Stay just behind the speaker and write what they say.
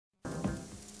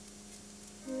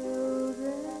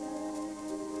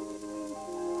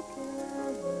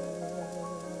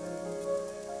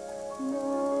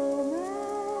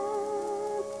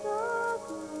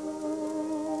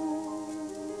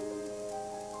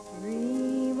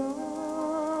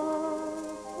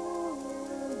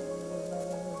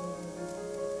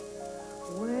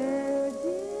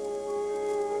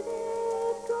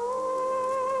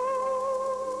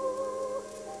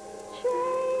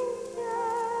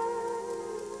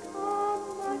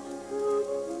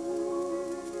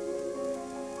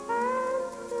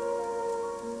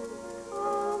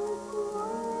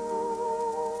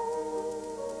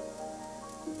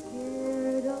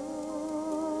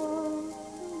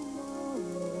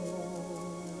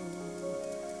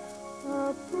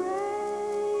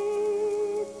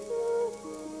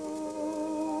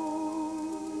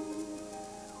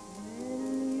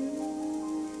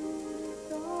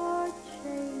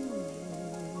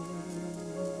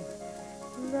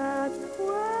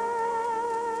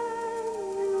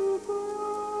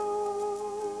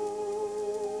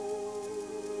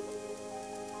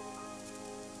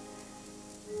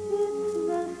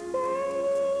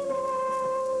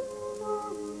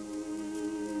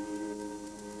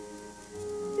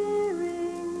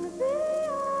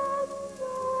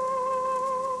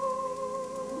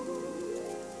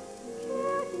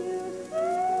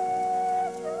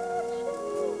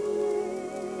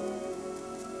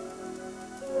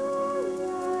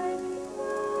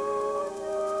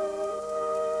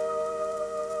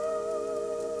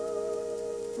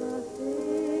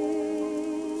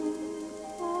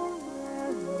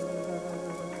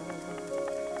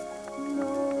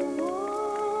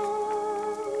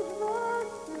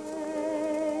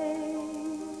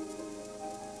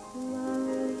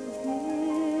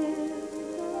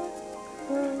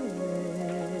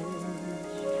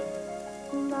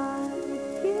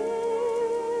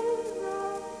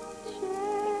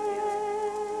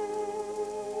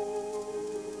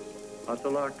Lots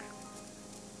of luck.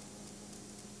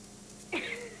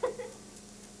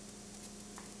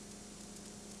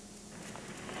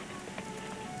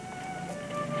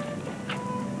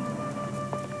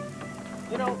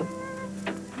 You know,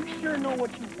 you sure know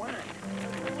what you want.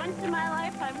 Once in my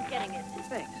life, I'm getting it.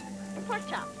 Thanks. Pork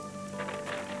chop.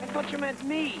 I thought you meant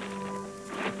me.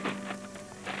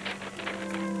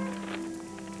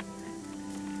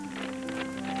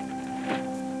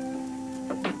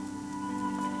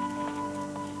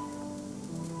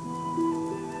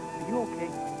 Are you okay?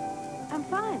 I'm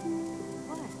fine.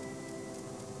 What?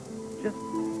 Just,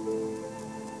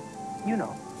 you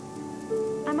know.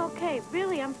 I'm okay.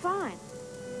 Really, I'm fine.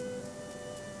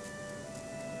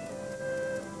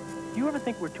 Do you ever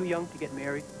think we're too young to get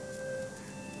married?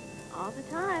 All the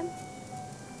time.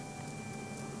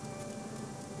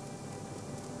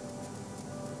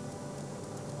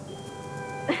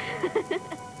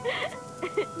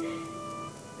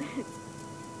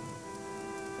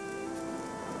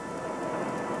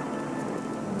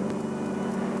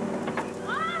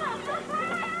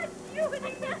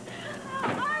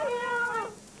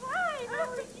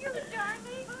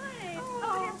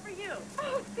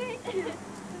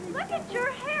 Look at your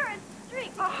hair and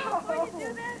streaks. Oh, will you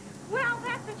do that? Well,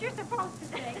 that's what you're supposed to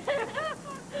say.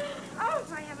 Oh,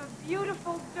 I have a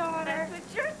beautiful daughter. That's what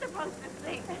you're supposed to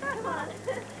say. Come on.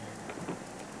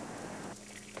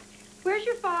 Where's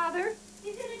your father?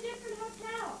 He's in a different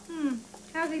hotel.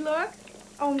 How's he look?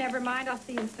 Oh, never mind. I'll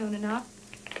see him soon enough.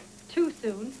 Too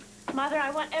soon. Mother,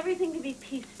 I want everything to be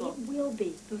peaceful. It will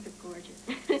be. Those are gorgeous.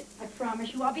 I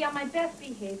promise you, I'll be on my best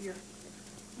behavior.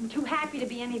 I'm too happy to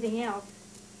be anything else.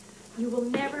 You will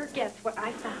never guess what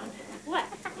I found. What?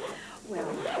 Well,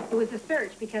 it was a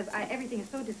search because everything is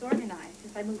so disorganized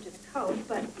since I moved to the coast,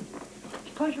 but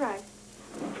close your eyes.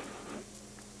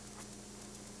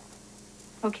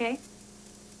 Okay?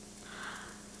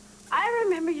 I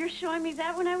remember you showing me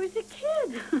that when I was a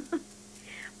kid.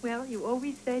 Well, you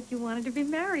always said you wanted to be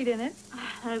married in it.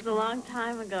 That was a long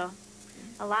time ago.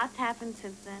 A lot's happened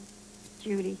since then.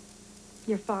 Judy,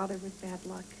 your father was bad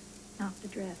luck, not the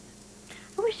dress.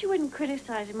 I wish you wouldn't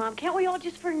criticize him, Mom. Can't we all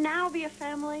just for now be a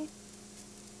family?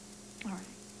 All right.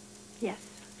 Yes.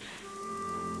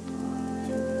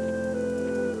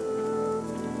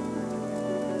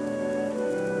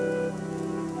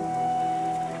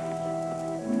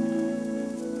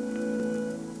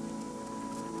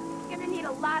 You're gonna need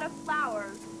a lot of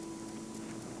flowers.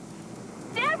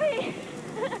 Debbie!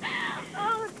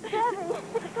 Oh, Debbie!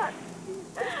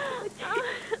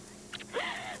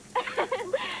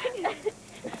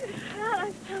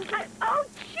 Oh,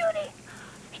 Judy!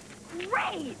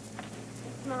 Great!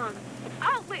 Mom.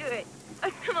 Oh, wait. It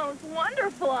looks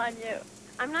wonderful on you.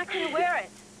 I'm not going to wear it.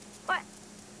 What?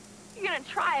 You're going to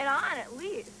try it on at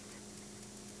least.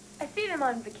 I see them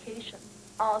on vacation.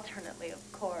 Alternately,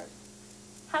 of course.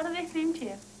 How do they seem to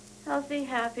you? Healthy,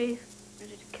 happy,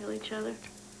 ready to kill each other.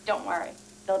 Don't worry.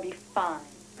 They'll be fine.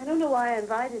 I don't know why I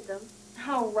invited them.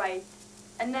 Oh, right.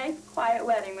 A nice, quiet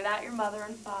wedding without your mother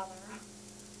and father.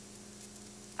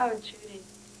 Oh, Judy.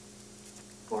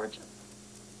 Gorgeous.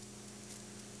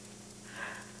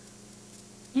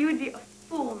 You would be a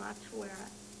fool not to wear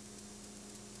it.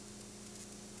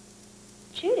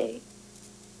 Judy?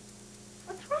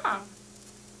 What's wrong?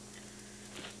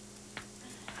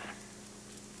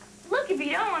 Look, if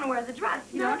you don't want to wear the dress,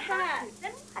 you don't have to.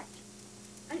 Then what?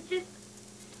 I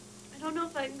don't know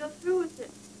if I can go through with it.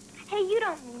 Hey, you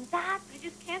don't mean that. I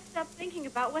just can't stop thinking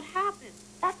about what happened.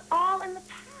 That's all in the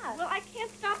past. Well, I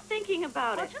can't stop thinking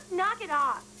about Well, it. just knock it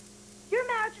off. Your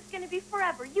marriage is going to be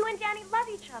forever. You and Danny love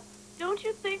each other. Don't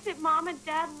you think that Mom and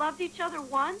Dad loved each other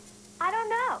once? I don't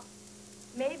know.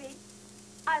 Maybe.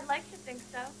 I'd like to think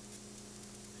so.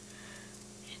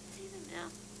 You should see them now.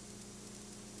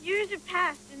 Years have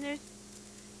passed, and there's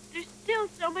still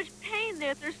so much pain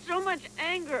there. There's so much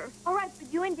anger. All right,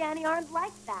 but you and Danny aren't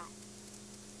like that.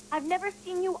 I've never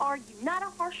seen you argue, not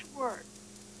a harsh word.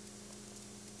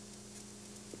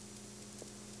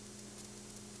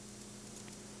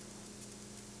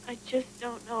 I just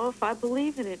don't know if I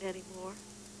believe in it anymore.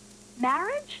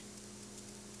 Marriage?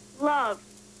 Love.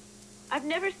 I've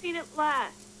never seen it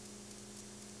last.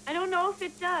 I don't know if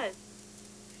it does.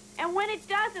 And when it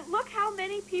doesn't, look how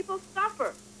many people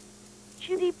suffer.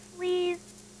 Judy, please.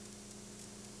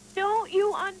 Don't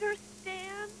you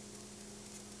understand?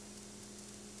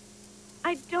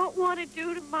 I don't want to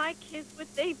do to my kids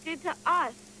what they did to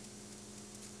us.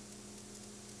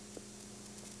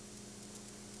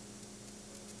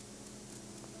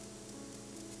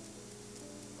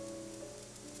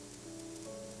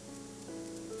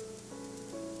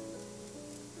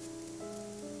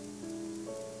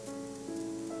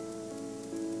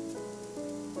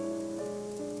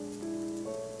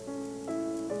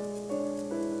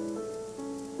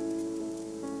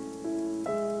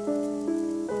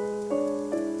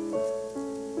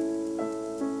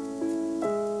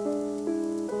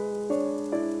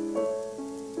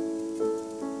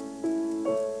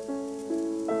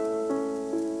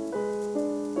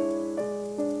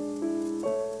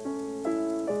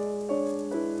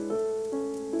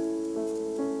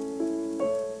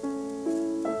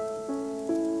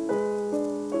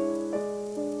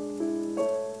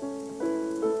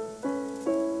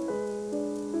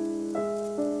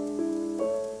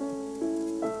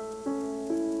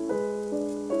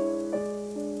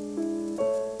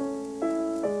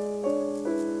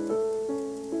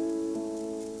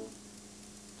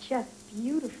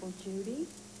 Judy?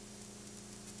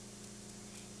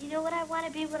 You know what I want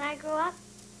to be when I grow up?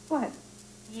 What?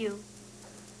 You.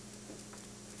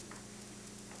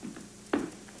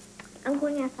 I'm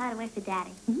going outside and wait for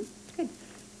Daddy. Mm-hmm. Good.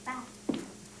 Bye.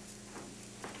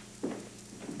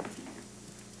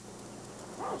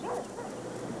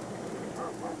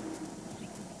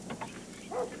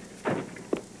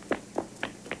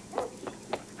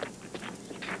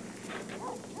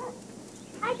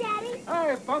 Hi, Daddy.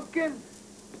 Hi, Pumpkin.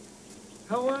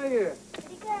 How are you?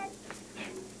 Pretty good.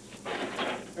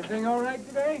 Everything all right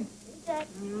today? Good.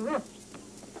 Mm.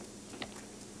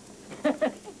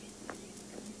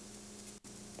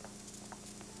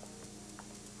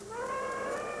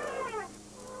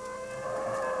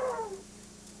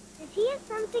 Does he have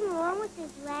something wrong with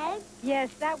his leg? Yes,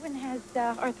 that one has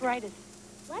arthritis.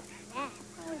 What's that?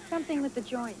 Oh, it's something with the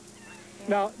joints.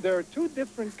 Now, there are two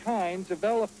different kinds of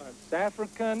elephants,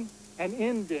 African and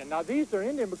Indian. Now, these are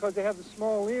Indian because they have the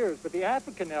small ears, but the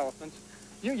African elephants,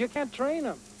 you can't train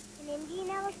them. Can Indian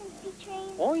elephants be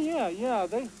trained? Oh, yeah.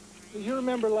 You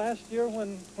remember last year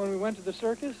when we went to the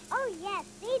circus? Oh, yes.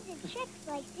 They did tricks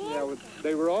like dancing. Yeah,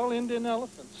 they were all Indian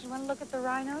elephants. You want to look at the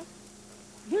rhinos?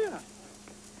 Yeah.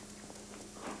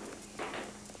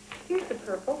 Here's the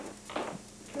purple.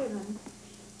 Here, honey.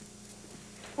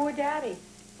 Poor Daddy.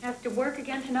 Has to work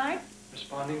again tonight?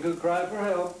 Responding to a cry for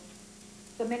help.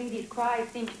 So many of these cries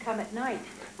seem to come at night.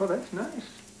 Well, that's nice.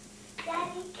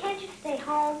 Daddy, can't you stay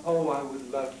home? Oh, I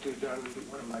would love to, darling, but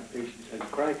one of my patients has a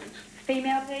crisis.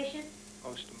 Female patient?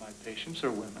 Most of my patients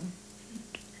are women.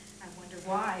 I wonder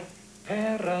why.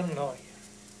 Paranoia.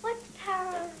 What's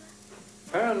power?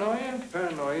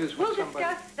 Paranoia is when We'll somebody...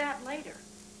 discuss that later.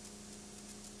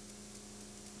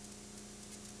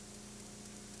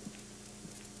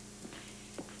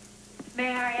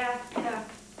 May I ask,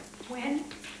 when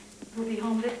we'll be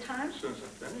home this time? As soon as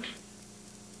I finish.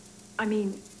 I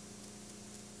mean,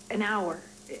 an hour.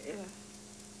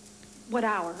 What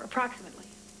hour, approximately?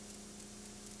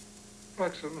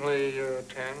 Approximately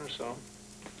 10 or so.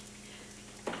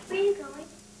 Where are you going?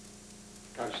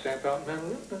 Gotta stamp out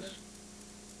mental illness.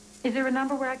 Is there a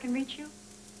number where I can reach you?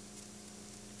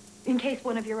 In case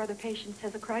one of your other patients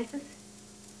has a crisis?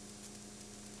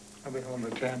 I'll be home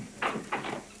at 10.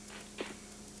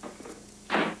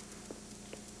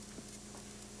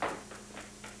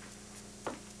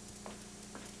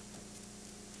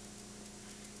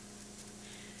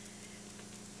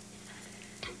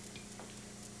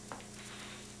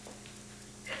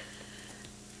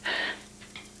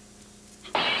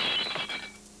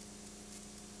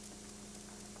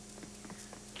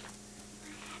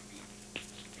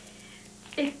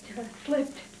 It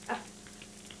slipped.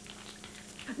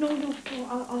 No,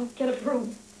 I'll get a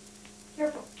broom.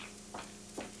 Careful.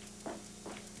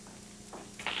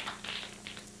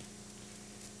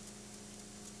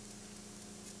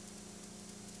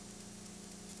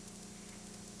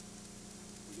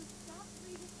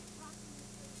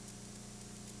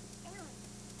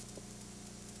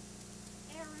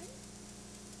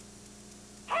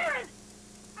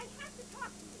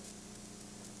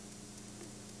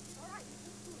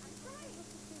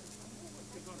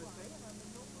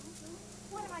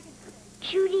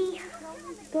 Judy,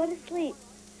 go to sleep.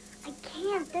 I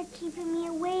can't. They're keeping me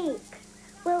awake.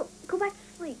 Well, go back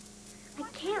to sleep. I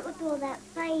can't with all that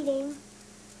fighting.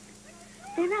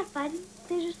 They're not fighting.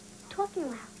 They're just talking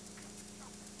loud.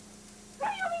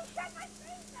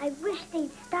 I wish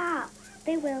they'd stop.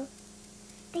 They will.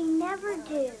 They never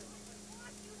do.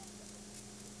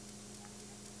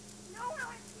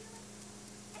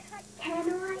 Can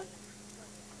I?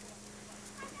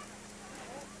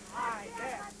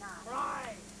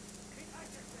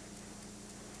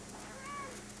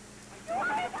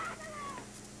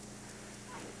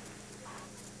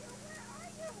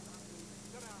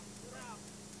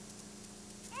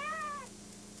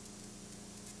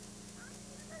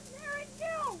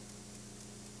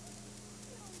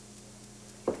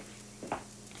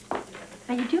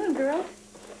 How you doing, girls?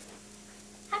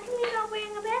 How come you're not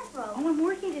wearing a bathrobe? Oh, I'm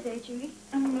working today, Judy.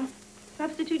 I'm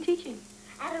substitute teaching.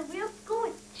 At a real school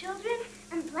with children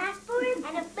and blackboards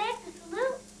and a flag to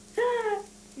salute?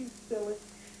 You silly.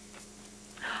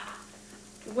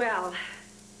 Well,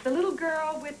 the little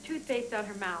girl with toothpaste on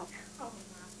her mouth. Oh, Mom.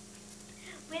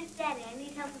 Where's Daddy? I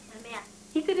need help with my math.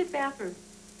 He's in his bathroom.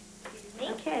 Excuse me?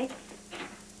 Okay.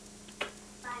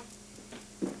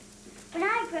 Bye. When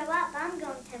I grow up, I'm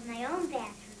going to have my own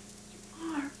bathroom.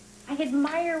 You are. I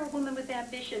admire a woman with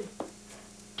ambition.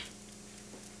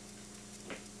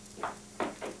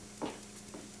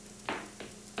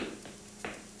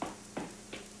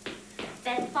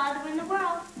 Best father in the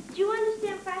world. Do you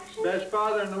understand fractions? Best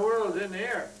father in the world is in the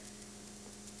air.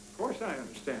 I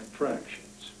understand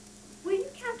fractions. Were you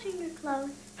counting your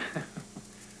clothes?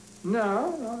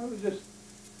 No, I was just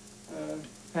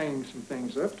hanging some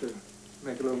things up to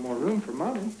make a little more room for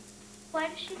Mommy. Why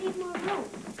does she need more room?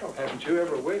 Oh, haven't you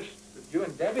ever wished that you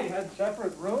and Debbie had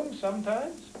separate rooms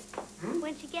sometimes?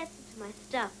 When she gets into my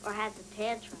stuff or has a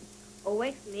tantrum or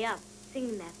wakes me up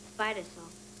singing that spider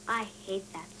song, I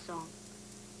hate that song.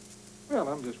 Well,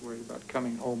 I'm just worried about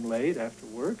coming home late after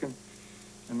work and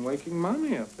waking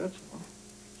Mommy up, that's all.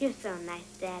 You're so nice,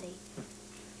 Daddy.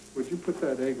 Would you put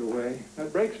that egg away?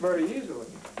 That breaks very easily.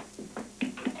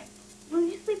 Will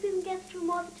you sleep in the guest room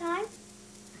all the time?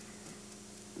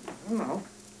 I don't know.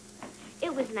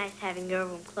 It was nice having your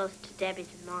room close to Debbie's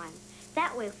and mine.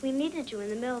 That way, if we needed you in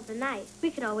the middle of the night,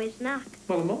 we could always knock.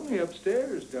 Well, I'm only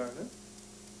upstairs, darling.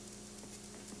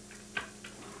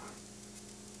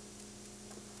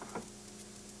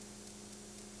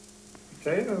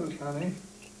 Potatoes, honey.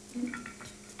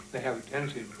 They have a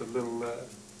tendency to put a little,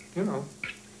 you know.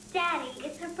 Daddy,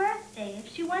 it's her birthday.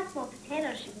 If she wants more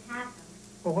potatoes, she can have them.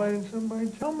 Well, why didn't somebody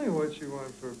tell me what she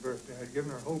wanted for her birthday? I'd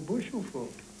given her a whole bushel full.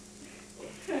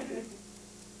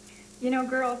 You know,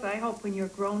 girls, I hope when you're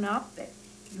grown up that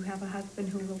you have a husband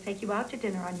who will take you out to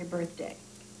dinner on your birthday.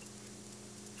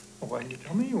 Well, why didn't you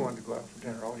tell me you wanted to go out for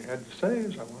dinner? All you had to say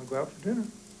is, I want to go out for dinner.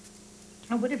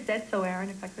 I would have said so, Aaron,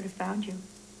 if I could have found you.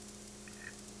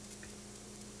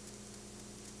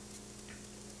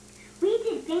 We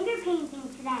did finger painting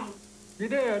today. You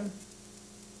did?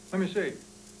 Let me see.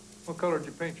 What color did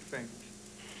you paint your fingers?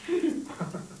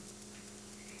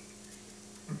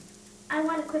 I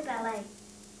want to quit ballet.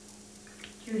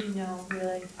 Judy, no,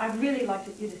 really. I'd really like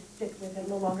you to stick with it a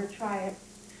little longer. Try it.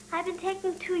 I've been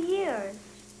taking 2 years.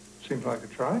 Seems like a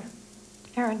try.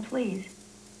 Aaron, please.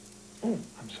 Oh,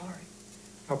 I'm sorry.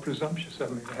 How presumptuous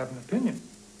of me to have an opinion.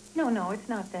 No, it's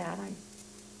not that.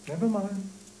 Never mind.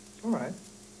 It's all right.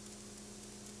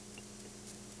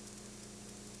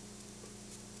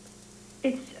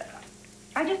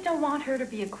 I just don't want her to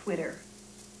be a quitter.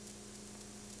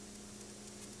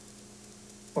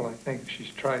 Well, I think if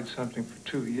she's tried something for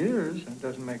 2 years and it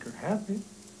doesn't make her happy,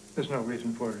 there's no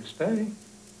reason for her to stay.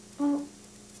 Well,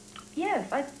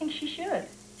 yes, I think she should.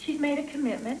 She's made a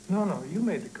commitment. No, you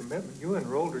made the commitment. You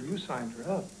enrolled her. You signed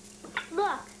her up.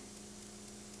 Look.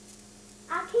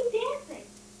 I'll keep dancing.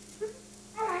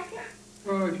 I like it.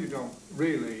 Well, if you don't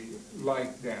really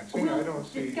like dancing, I don't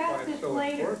see why it's so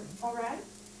important. All right?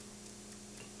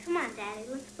 Come on, Daddy.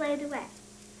 Let's play a duet.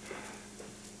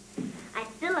 I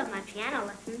still have my piano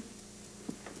lessons.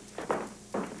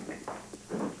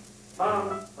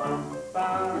 Bum, bum,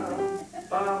 bum,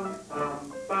 bum,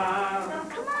 bum, bum.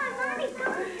 Come on, Mommy.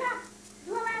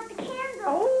 Blow out the candle.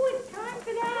 Oh, it's time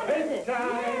for that, is it? It's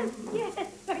time. Yes.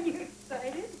 Are you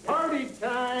excited? Party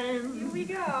time. Here we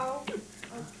go.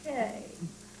 Okay.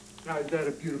 Now, is that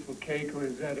a beautiful cake or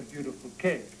is that a beautiful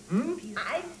cake?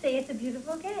 I'd say it's a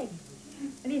beautiful cake.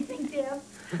 What do you think, Deb?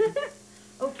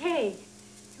 Okay.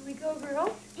 Here we go,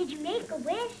 girls. Did you make a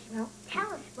wish? No.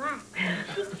 Tell us what.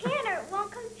 She can't or it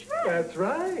won't come true. That's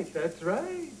right. That's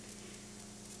right.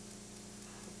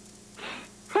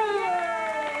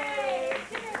 Hooray!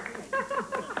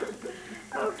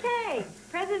 Okay.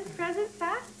 Presents,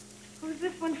 huh? Who's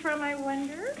this one from, I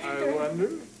wonder? I wonder.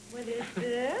 What is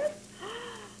this?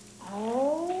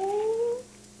 Oh.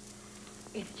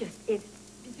 It's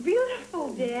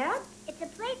beautiful, Deb. It's a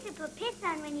plate to put pits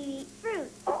on when you eat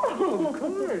fruit. Oh, of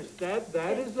course.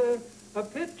 That is a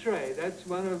pit tray. That's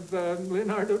one of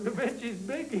Leonardo da Vinci's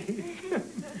biggies.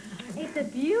 It's a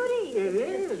beauty. It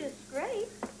It's is. just great.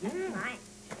 Yeah. Fine.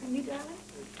 Can you, darling?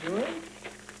 Good.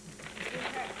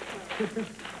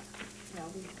 No,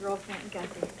 these girls went and got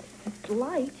the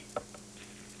light.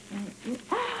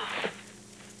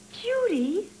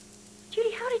 Judy,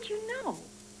 how did you know?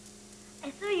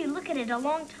 I saw you look at it a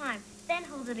long time, then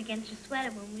hold it against your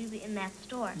sweater when we were in that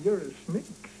store. You're a sneak.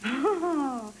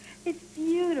 Oh, it's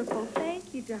beautiful.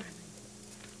 Thank you, darling.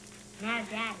 Now,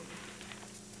 Daddy.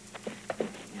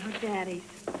 Now, Daddy's.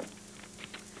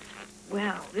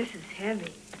 Wow, this is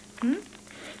heavy. You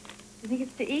think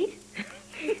it's to eat?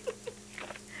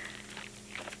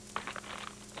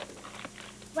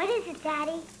 What is it,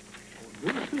 Daddy?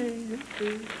 You'll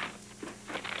see.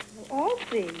 We'll all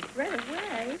see right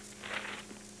away.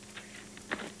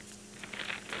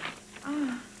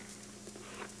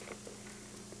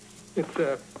 It's,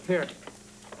 here.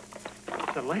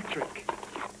 It's electric.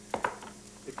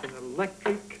 It's an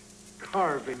electric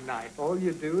carving knife. All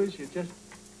you do is you just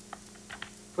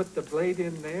put the blade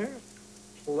in there,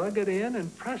 plug it in,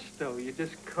 and presto, you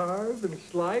just carve and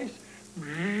slice.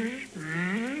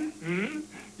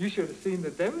 You should have seen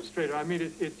the demonstrator. I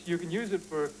mean, you can use it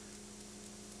for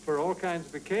for all kinds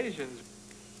of occasions.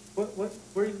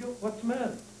 Where you go? What's the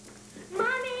matter?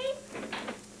 Mommy!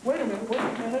 Wait a minute.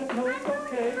 No, it's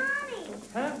okay. Mommy!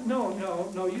 Huh?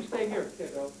 No, you stay here,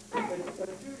 kiddo.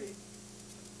 Judy.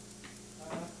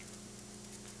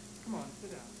 Come on,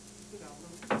 sit down. Sit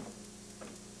down.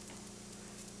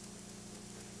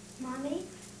 Mommy?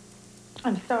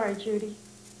 I'm sorry, Judy.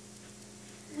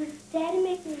 Was Daddy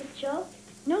making a joke?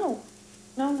 No.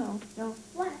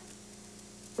 What?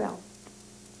 Well,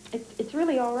 it's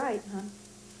really all right, huh?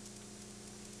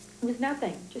 It was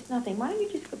nothing, just nothing. Why don't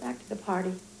you just go back to the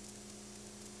party?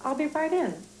 I'll be right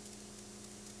in.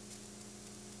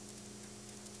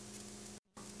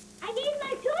 I need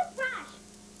my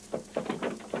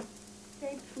toothbrush!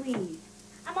 Say please.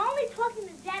 I'm only talking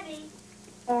to Debbie.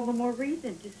 All the more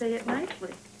reason to say it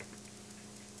nicely.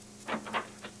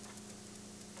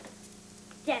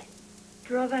 Debbie.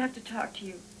 Girls, I have to talk to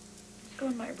you. Let's go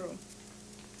in my room.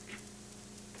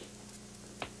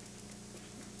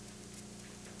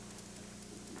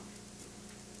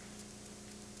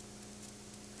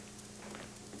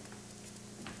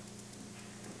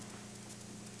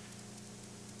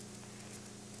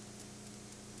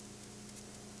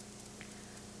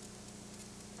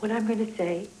 What I'm going to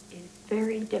say is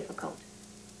very difficult.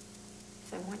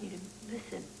 So I want you to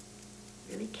listen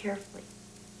really carefully.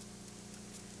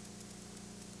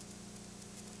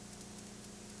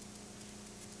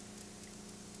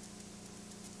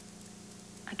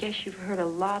 I guess you've heard a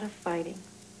lot of fighting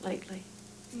lately.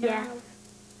 Yeah.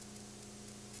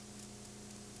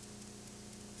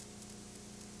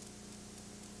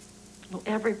 Well,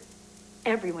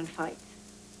 everyone fights.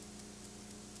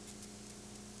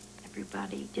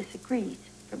 Everybody disagrees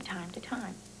from time to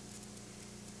time.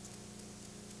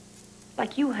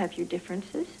 Like you have your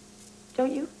differences,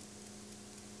 don't you?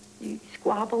 You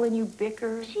squabble and you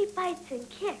bicker. She bites and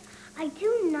kicks. I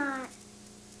do not.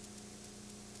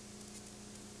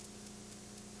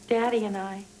 Daddy and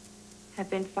I have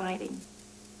been fighting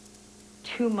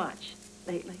too much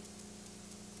lately.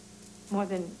 More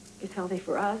than is healthy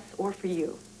for us or for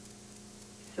you.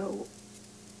 So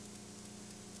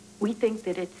we think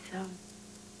that it's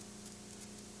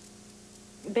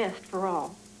best for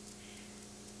all.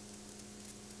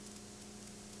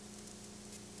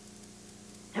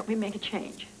 That we make a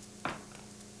change.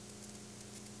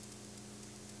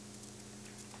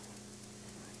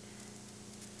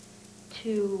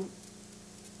 To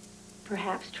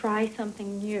perhaps try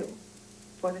something new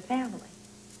for the family.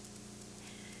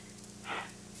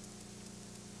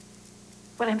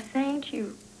 What I'm saying to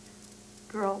you,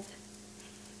 girls,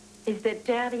 is that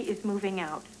Daddy is moving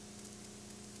out.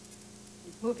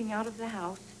 He's moving out of the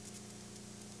house.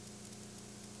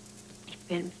 He's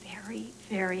been very,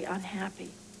 very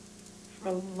unhappy for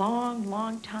a long,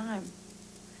 long time.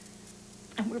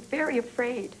 And we're very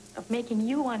afraid of making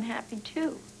you unhappy,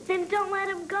 too. Then don't let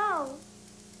him go.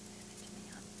 Listen to me,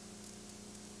 hon.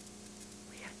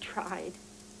 We have tried.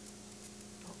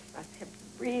 Both of us have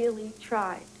really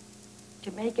tried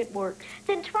to make it work.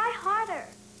 Then try harder.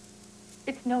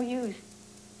 It's no use.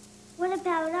 What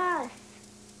about us?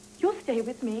 You'll stay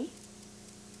with me.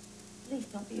 Please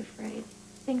don't be afraid.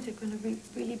 Things are going to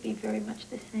really be very much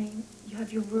the same. You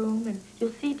have your room, and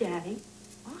you'll see Daddy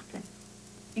often.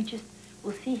 You just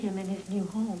will see him in his new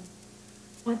home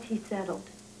once he's settled.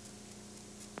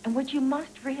 And what you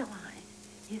must realize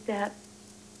is that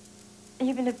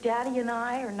even if Daddy and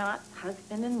I are not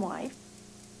husband and wife,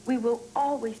 we will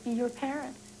always be your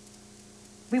parents.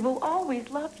 We will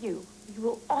always love you. We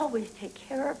will always take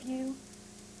care of you.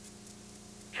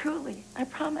 Truly, I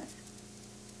promise.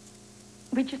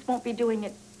 We just won't be doing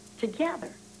it together,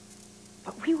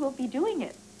 but we will be doing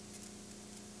it.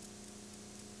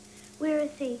 Where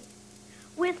is he?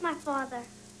 Where's my father?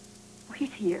 Oh,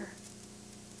 he's here.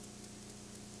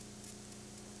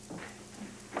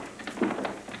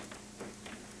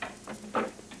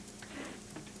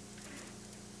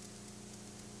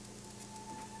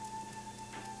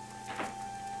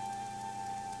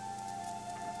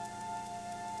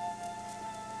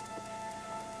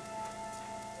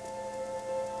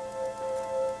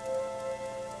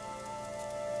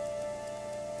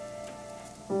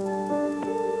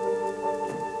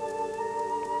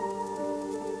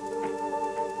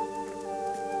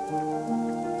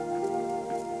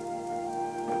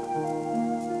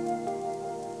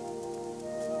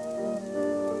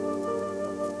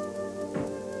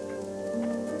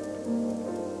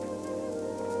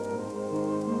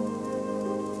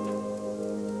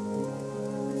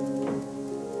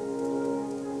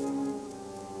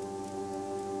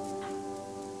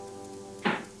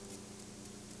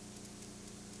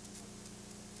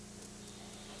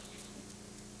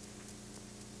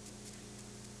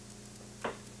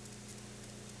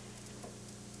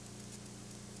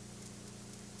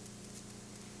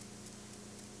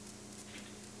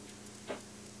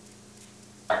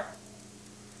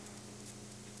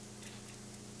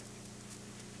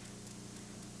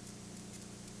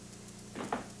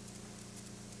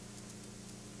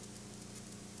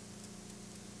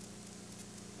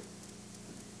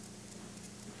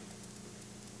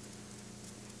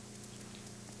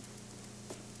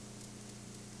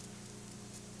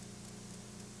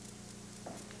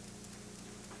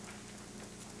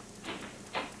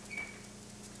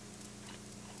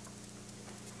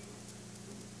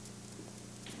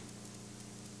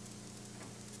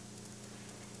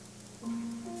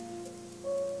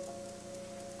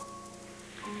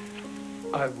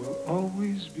 I will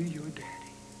always be your daddy.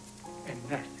 And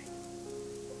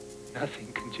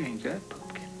nothing can change that,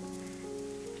 pumpkin.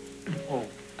 Oh,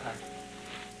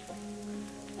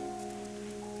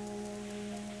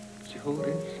 see who it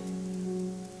is?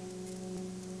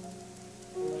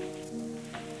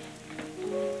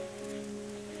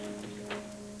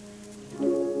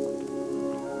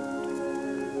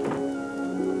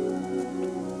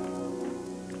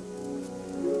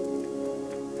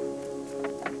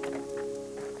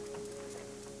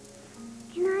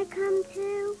 Can I come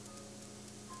too?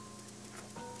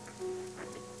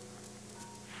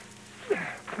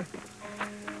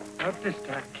 Not this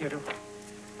time, kiddo.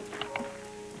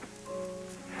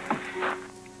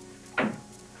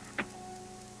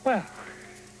 Well,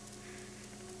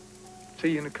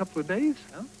 see you in a couple of days,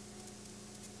 huh?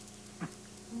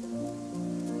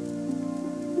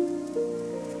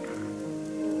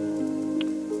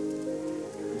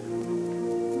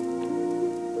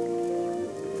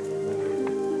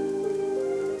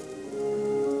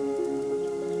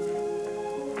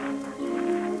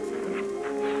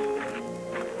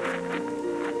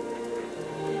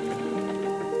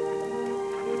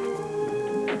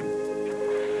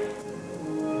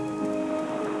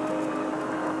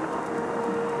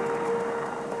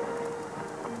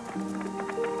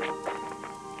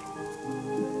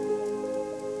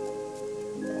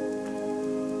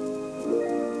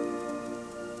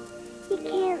 He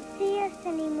can't see us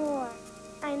anymore.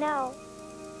 I know.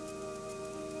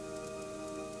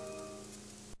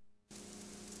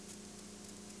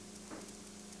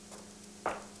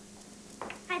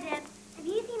 Hi, Dad. Have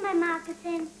you seen my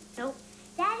moccasin? Nope.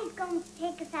 Daddy's going to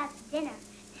take us out to dinner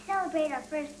to celebrate our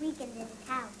first weekend in his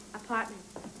house. Apartment.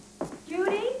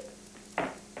 Judy?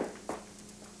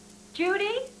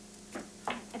 Judy?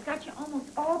 I've got you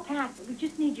almost all packed, but we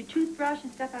just need your toothbrush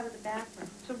and stuff out of the bathroom.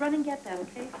 So run and get that,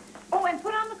 okay? Oh, and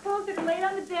put on the clothes that are laid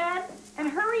on the bed, and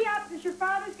hurry up, because your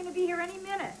father's going to be here any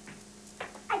minute.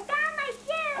 I found my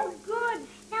shoe! Oh, good.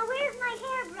 Now where's my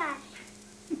hairbrush?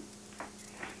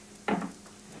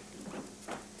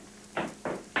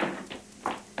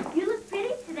 You look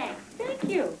pretty today. Thank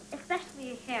you. Especially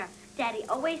your hair. Daddy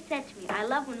always said to me, I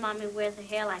love when Mommy wears her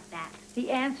hair like that.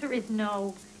 The answer is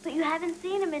no. But you haven't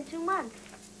seen him in 2 months.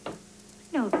 I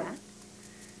know that.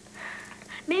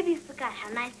 Maybe you forgot how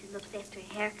nice he looks after a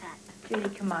haircut. Judy,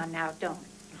 come on now, don't.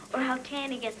 Or how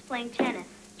tan he gets playing tennis.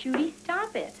 Judy,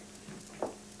 stop it.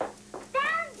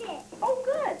 Found it! Oh,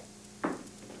 good.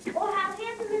 Or how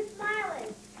handsome his smile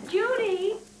is.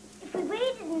 Judy! If we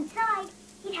waited inside,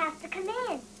 he'd have to come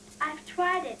in. I've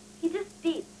tried it. He just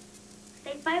beats.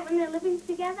 They fight when they're living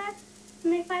together,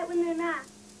 and they fight when they're not.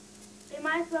 They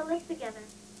might as well live together.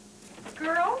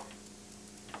 Girls,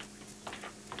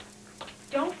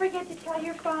 don't forget to tell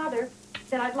your father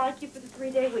that I'd like you for the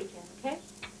 3-day weekend, okay?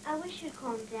 I wish you'd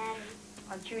call him Daddy.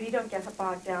 Oh, Judy, don't get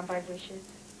bogged down by wishes.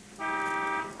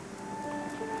 Bye.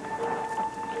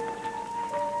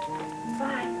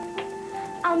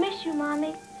 I'll miss you,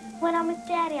 Mommy. When I'm with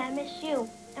Daddy, I miss you.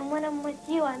 And when I'm with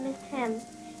you, I miss him.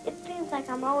 It seems like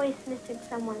I'm always missing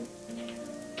someone.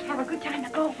 Have a good time. Now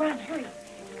go, run, hurry.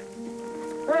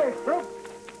 Hey, Brooke.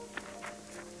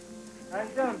 How you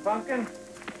doing, Pumpkin?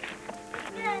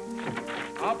 Good.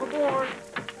 Hop aboard.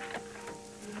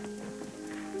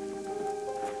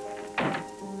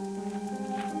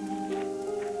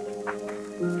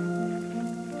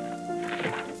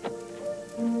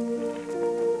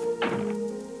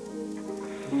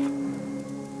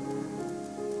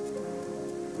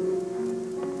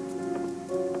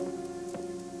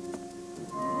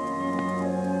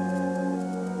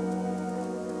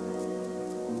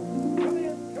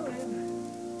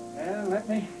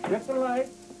 Get the light.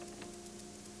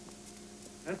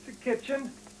 That's the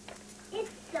kitchen. It's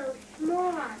so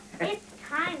small. It's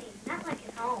tiny, not like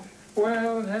at home.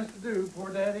 Well, it has to do, poor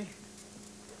Daddy.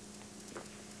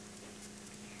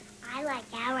 I like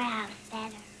our house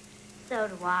better. So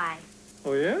do I.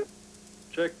 Oh, yeah?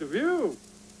 Check the view.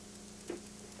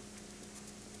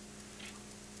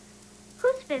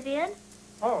 Who's Vivian?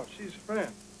 Oh, she's a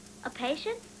friend. A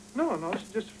patient? No, she's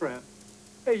just a friend.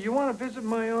 Hey, you want to visit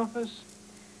my office?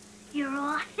 Your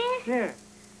office? Yeah,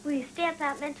 Will you stamp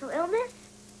out mental illness?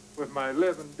 with my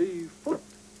 11B foot.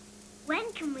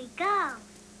 When can we go?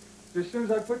 As soon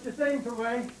as I put your things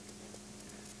away.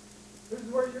 This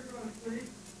is where you're going to sleep.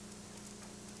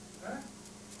 Huh?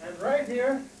 And right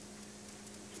here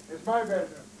is my bedroom.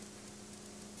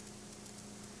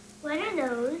 What are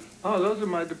those? Oh, those are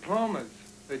my diplomas.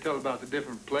 They tell about the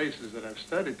different places that I've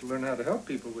studied to learn how to help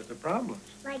people with their problems.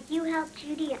 Like you helped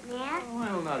Judy at math? Oh,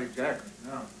 well, not exactly,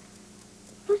 no.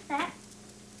 Who's that?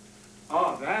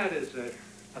 Oh, that is a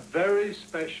A very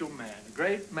special man, a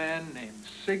great man named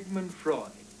Sigmund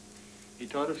Freud. He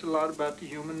taught us a lot about the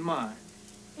human mind.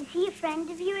 Is he a friend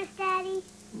of yours, Daddy?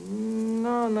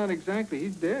 No, not exactly.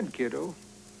 He's dead, kiddo.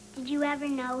 Did you ever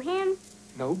know him?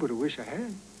 No, but I wish I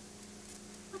had.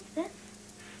 What's this?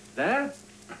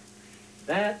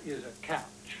 That is a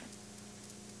couch.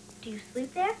 Do you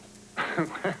sleep there?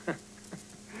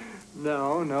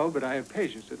 No, but I have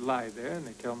patients that lie there and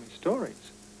they tell me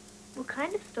stories. What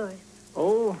kind of stories?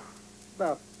 Oh,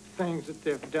 about things that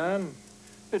they've done,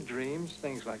 their dreams,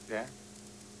 things like that.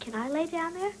 Can I lay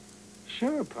down there?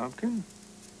 Sure, Pumpkin.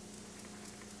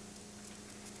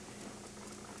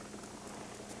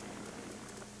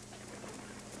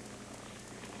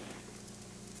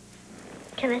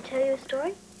 Can I tell you a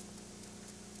story?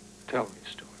 Tell me a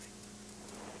story.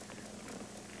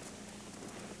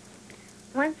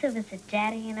 Once there was a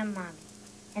daddy and a mommy,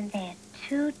 and they had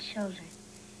 2 children,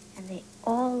 and they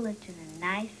all lived in a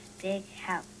nice big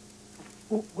house.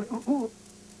 Oh, wait a minute.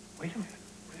 Wait a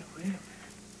minute.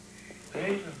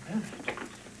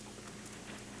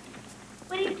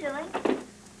 What are you doing?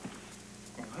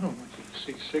 Well, I don't want you to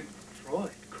see Sigmund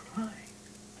Freud crying.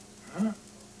 Huh?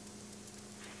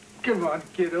 Come on,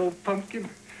 kiddo, Pumpkin.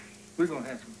 We're going to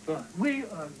have some fun. We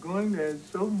are going to have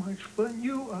so much fun.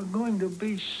 You are going to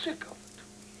be sick of it.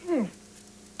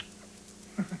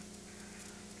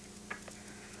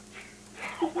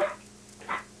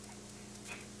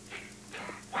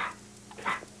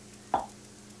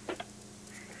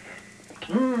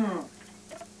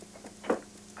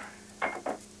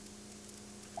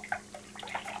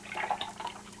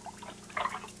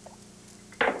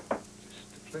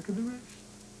 Flick of the wrist.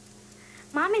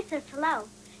 Mommy says hello.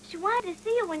 She wanted to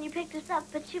see you when you picked us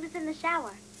up, but she was in the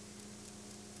shower.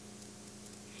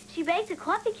 She baked a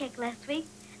coffee cake last week,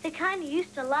 the kind you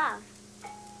used to love.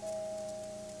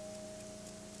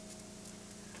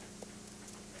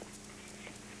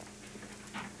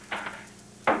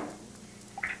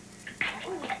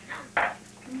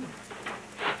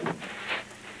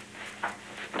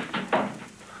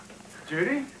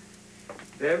 Judy?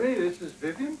 Debbie, this is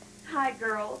Vivian. Hi,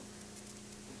 girls.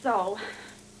 So,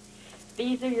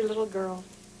 these are your little girls.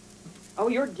 Oh,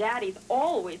 your daddy's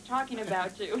always talking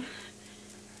about you.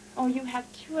 Oh, you have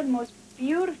 2 of the most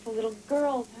beautiful little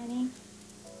girls, honey.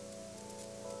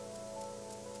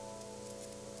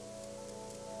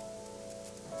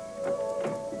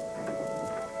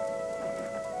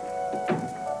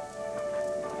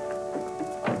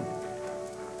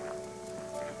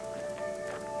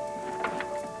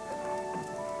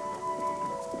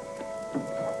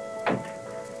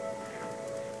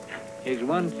 Here's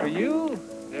one for you.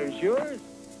 There's yours.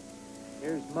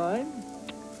 Here's mine.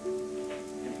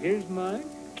 And here's mine.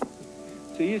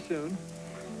 See you soon.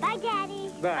 Bye,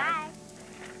 Daddy. Bye.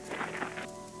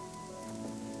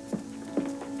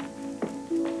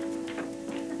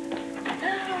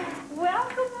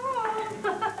 Welcome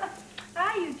home.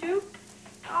 Hi, you two.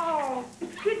 Oh,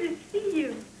 it's good to see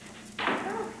you.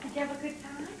 Oh, did you have a good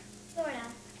time? Sort of.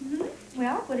 Mm-hmm.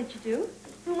 Well, what did you do?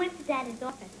 We went to Daddy's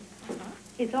office.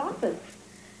 His office.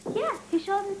 Yeah, he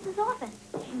showed us his office.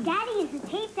 Daddy has a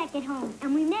tape deck at home,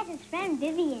 and we met his friend,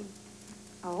 Vivian.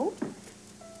 Oh?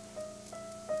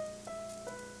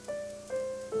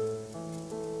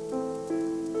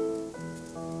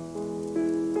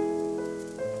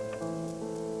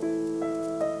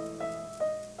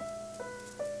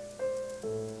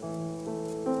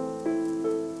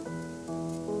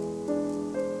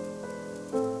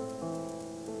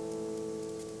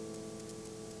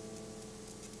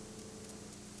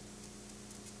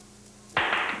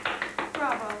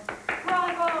 Bravo.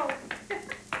 Bravo.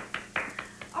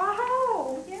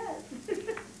 Oh, yes.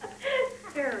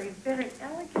 Very, very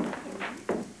elegant.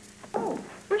 Oh,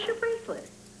 where's your bracelet?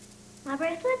 My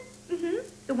bracelet? Mm-hmm.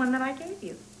 The one that I gave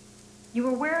you. You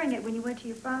were wearing it when you went to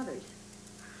your father's.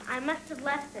 I must have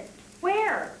left it.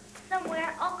 Where?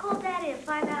 Somewhere. I'll call Daddy and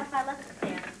find out if I left it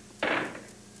there.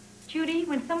 Judy,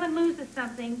 when someone loses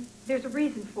something, there's a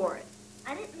reason for it.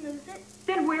 I didn't lose it.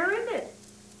 Then where is it?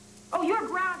 Oh, you're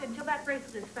grounded until that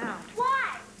bracelet is found.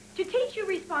 Why? To teach you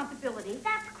responsibility.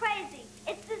 That's crazy.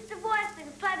 It's this divorce thing.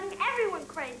 It's driving everyone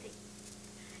crazy.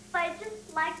 But I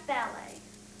just like ballet.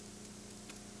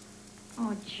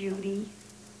 Oh, Judy.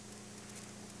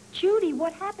 Judy,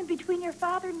 what happened between your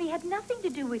father and me had nothing to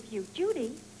do with you.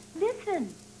 Judy,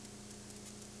 listen.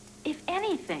 If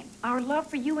anything, our love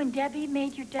for you and Debbie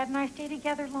made your dad and I stay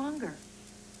together longer.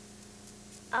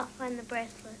 I'll find the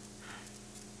bracelet.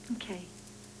 Okay.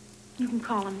 You can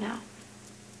call him now.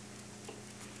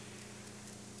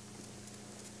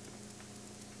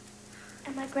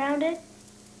 Am I grounded?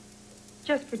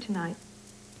 Just for tonight.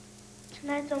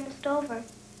 Tonight's almost over.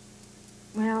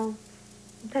 Well,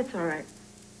 that's all right.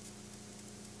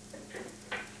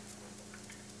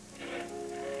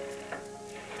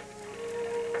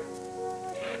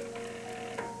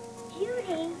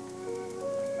 Judy.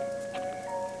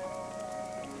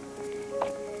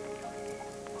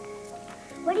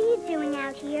 What are you doing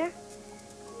out here?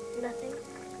 Nothing.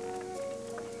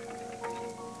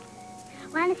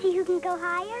 Want to see who can go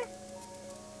higher?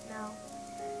 No.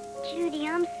 Judy,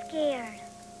 I'm scared.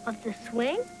 Of the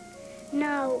swing?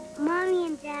 No, Mommy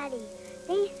and Daddy.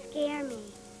 They scare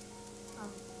me. Oh.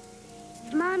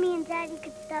 If Mommy and Daddy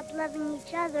could stop loving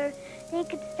each other, they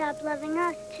could stop loving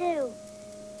us, too.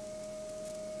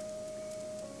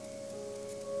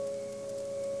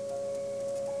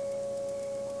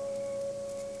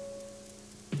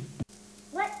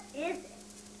 What is it?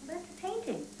 That's a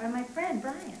painting by my friend,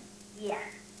 Brian. Yeah.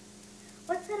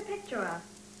 What's that a picture of?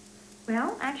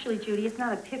 Well, actually, Judy, it's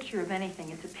not a picture of anything.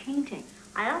 It's a painting.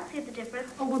 I don't see the difference.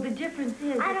 Oh, well, the difference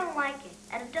is... I don't like it,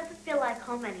 and it doesn't feel like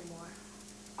home anymore.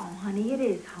 Oh, honey, it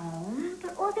is home.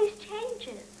 But all these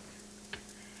changes.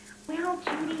 Well,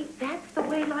 Judy, that's the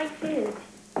way life is.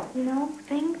 You know,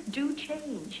 things do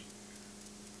change.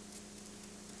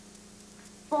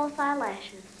 False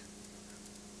eyelashes.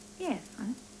 Yes,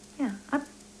 honey. Yeah. A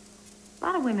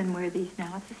lot of women wear these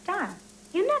now. It's a style.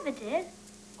 You never did.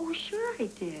 Oh, sure I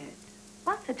did.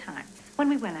 Lots of times. When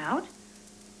we went out.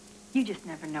 You just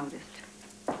never noticed.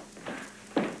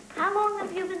 How long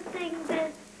have you been seeing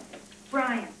this?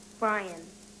 Brian. Brian.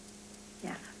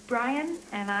 Yeah. Brian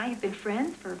and I have been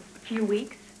friends for a few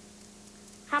weeks.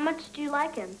 How much do you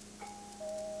like him?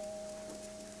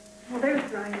 Well, there's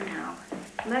Brian now.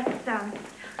 Let's,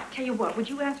 tell you what, would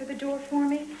you answer the door for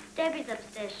me? Debbie's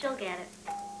upstairs. She'll get it.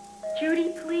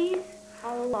 Judy, please.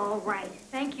 Oh, all right.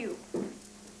 Thank you.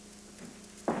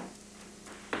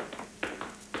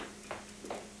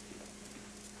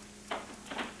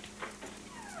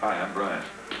 Hi, I'm Brian.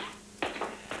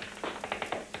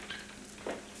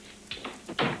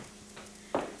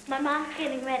 My mom's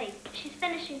getting ready. She's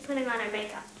finishing putting on her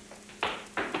makeup.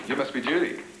 You must be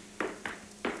Judy.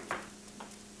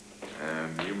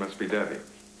 And you must be Debbie.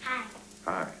 Hi.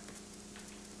 Hi.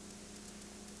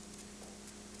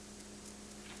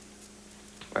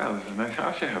 Well, this is a nice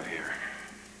house you have here.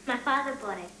 My father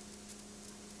bought it.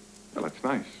 Well, it's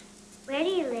nice. Where do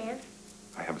you live?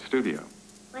 I have a studio.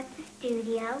 What's the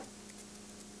studio?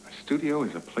 A studio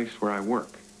is a place where I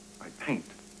work. I paint.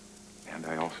 And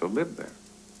I also live there.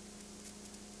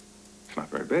 It's not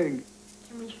very big.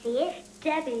 Can we see it?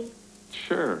 Debbie.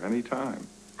 Sure, anytime.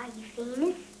 Are you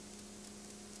famous?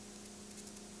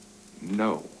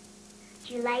 No.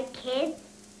 Do you like kids?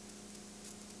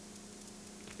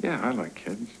 Yeah, I like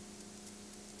kids.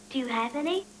 Do you have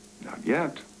any? Not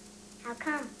yet. How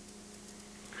come?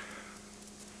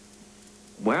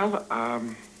 Well,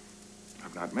 I'm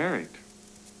not married.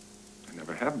 I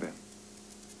never have been.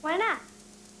 Why not?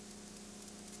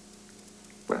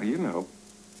 Well, you know.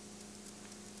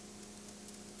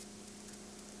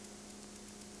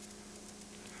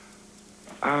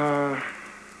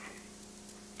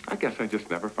 I guess I just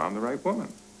never found the right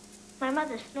woman. My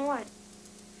mother snored.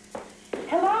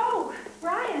 Hello,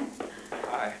 Brian.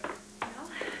 Hi. Well,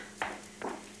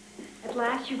 at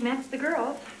last you've met the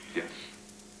girls. Yes.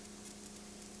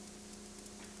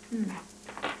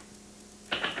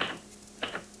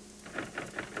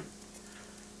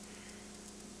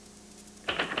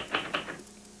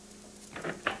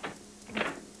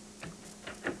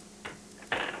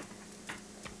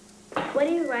 What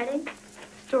are you writing?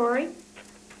 Story.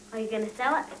 Are you going to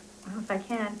sell it? Well, if I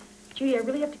can. Judy, I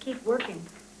really have to keep working.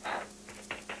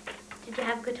 Did you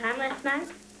have a good time last night?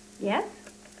 Yes?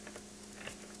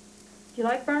 Do you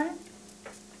like Brian?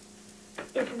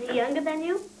 Isn't he younger than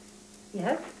you?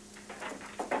 Yes.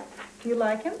 Do you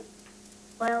like him?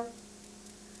 Well,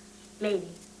 maybe.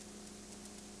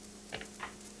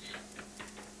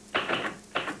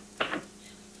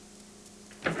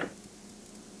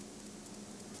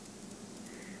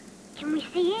 Can we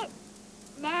see it?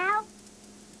 Now?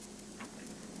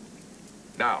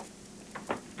 Now.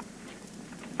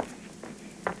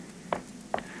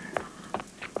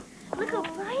 Look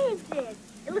what Brian did.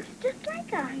 It looks just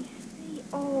like us. I see.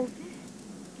 Oh,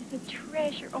 this is a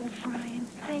treasure. Oh, Brian,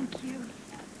 thank you.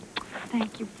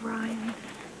 Thank you, Brian.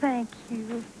 Thank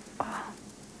you. Oh.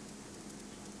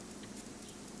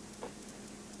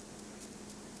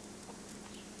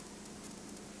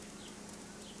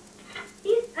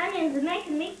 These onions are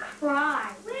making me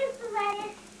cry. Where's the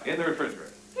lettuce? In the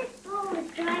refrigerator. This bowl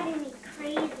is driving me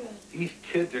crazy. These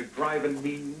kids are driving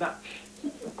me nuts.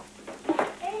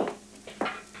 Hey,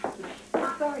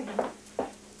 Sorry, honey.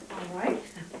 Oh, All right.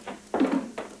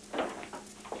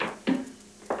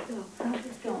 So, how's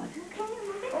this going?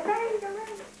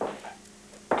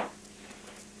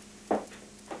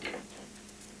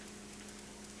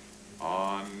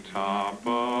 On top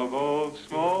of Old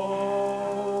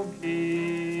Smoky,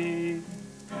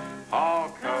 all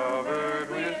covered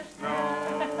with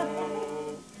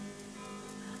snow,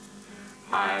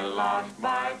 I lost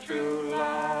my true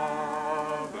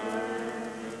lover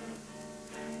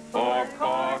for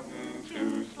courting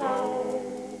too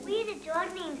slow. We had a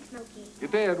dog named Smokey. You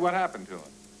did? What happened to him?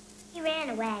 He ran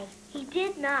away. He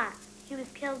did not. He was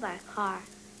killed by a car.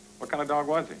 What kind of dog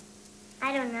was he?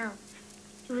 I don't know.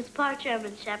 He was part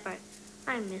German Shepherd.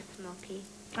 I miss Smokey.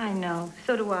 I know.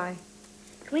 So do I.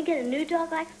 Can we get a new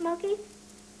dog like Smokey?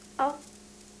 Oh.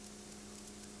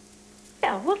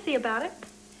 Yeah, we'll see about it.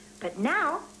 But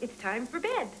now, it's time for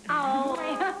bed. Oh.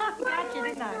 Got you,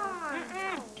 didn't I?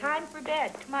 Time for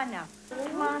bed. Come on now.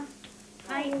 Come on.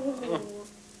 Night.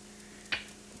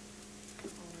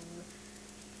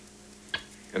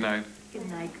 Good night. Good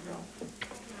night, girl.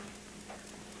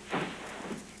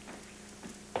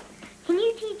 Can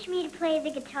you teach me to play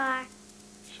the guitar?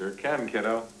 Sure can,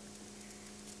 kiddo.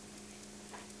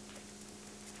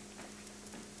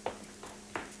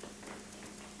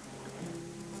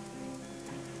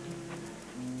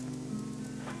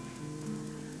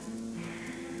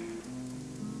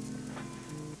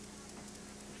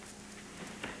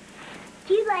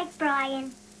 Do you like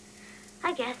Brian?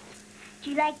 I guess. Do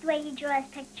you like the way he draws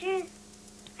pictures?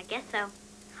 I guess so.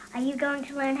 Are you going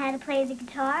to learn how to play the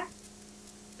guitar?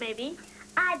 Maybe.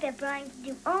 I bet Brian can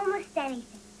do almost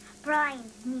anything.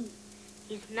 Brian's neat.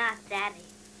 He's not Daddy.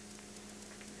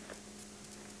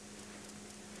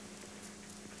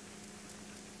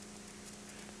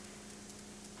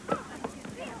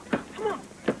 Come on.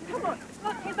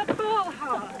 Look, he's a ball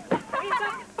hog. He's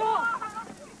a ball.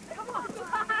 Come on.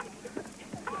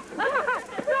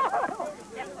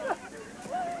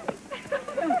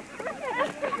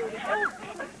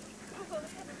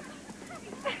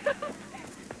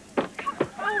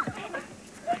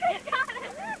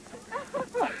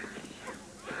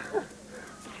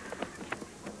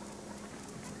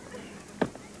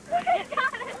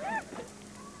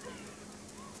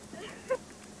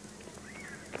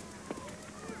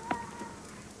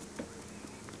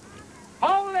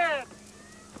 Hold it!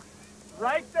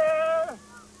 Right there.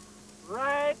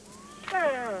 Right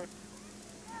there.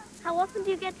 How often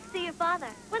do you get to see your father?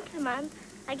 Once a month.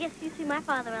 I guess you see my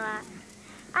father a lot.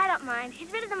 I don't mind. He's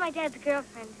better than my dad's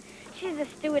girlfriend. She's a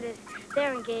stewardess.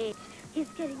 They're engaged. He's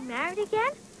getting married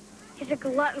again? He's a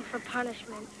glutton for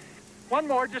punishment. One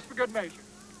more, just for good measure.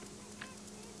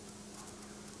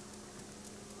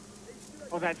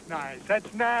 Oh, that's nice.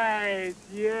 That's nice.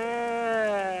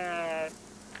 Yeah.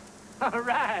 All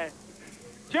right.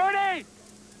 Judy!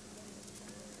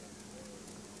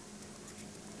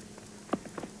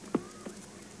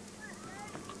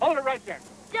 Hold it right there.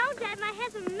 Don't, Dad. My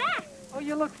head's a mess. Oh,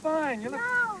 you look fine. You look...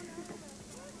 No.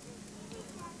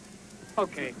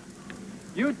 Okay.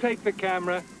 You take the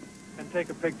camera and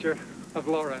take a picture of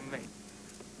Laura and me.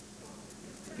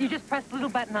 You just press the little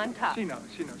button on top. She knows.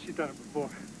 She's done it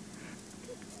before.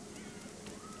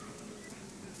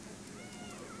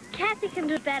 Kathy can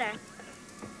do better.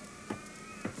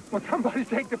 Will somebody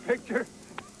take the picture?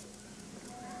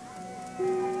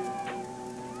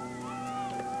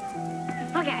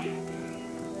 Okay.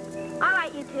 All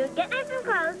right, you two. Get nice and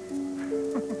close.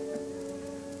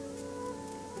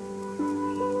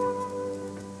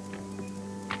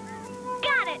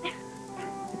 Got it.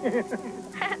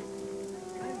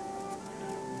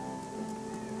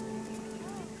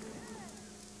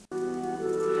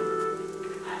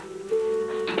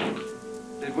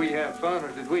 Did we have fun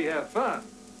or did we have fun?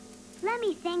 Let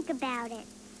me think about it.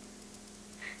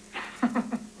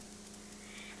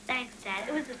 Thanks, Dad.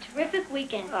 It was a terrific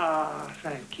weekend. Ah,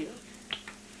 thank you.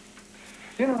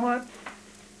 You know what?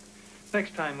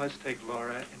 Next time, let's take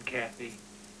Laura and Kathy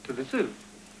to the zoo.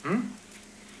 Hmm?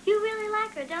 You really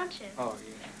like her, don't you? Oh,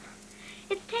 yeah.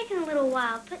 It's taken a little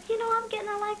while, but you know, I'm getting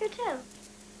to like her, too.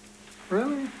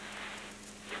 Really?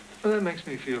 Well, that makes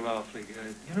me feel awfully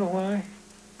good. You know why?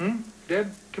 Hmm?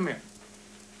 Deb, come here.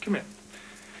 Come here.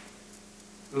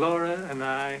 Laura and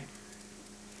I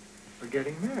are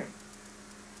getting married.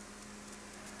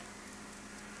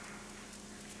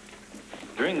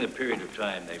 During the period of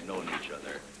time they've known each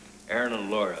other, Aaron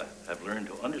and Laura have learned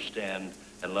to understand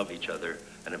and love each other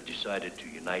and have decided to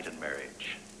unite in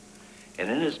marriage. And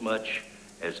inasmuch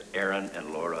as Aaron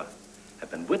and Laura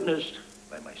have been witnessed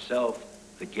by myself,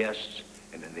 the guests,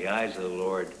 and in the eyes of the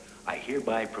Lord, I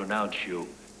hereby pronounce you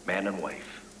man and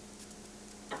wife.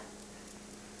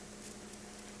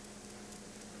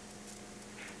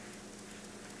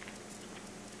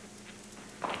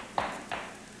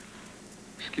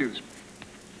 Excuse me.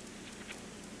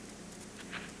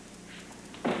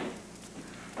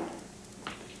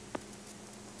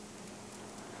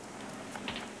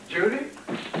 Judy?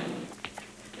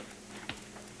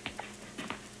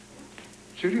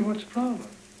 Judy, what's the problem?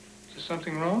 Is there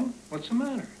something wrong? What's the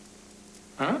matter?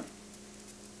 Huh?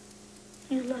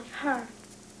 You love her.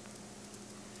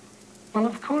 Well,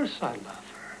 of course I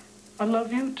love her. I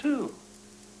love you, too.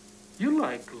 You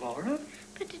like Laura.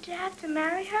 But did you have to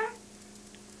marry her?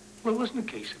 Well, it wasn't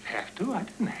a case of have to. I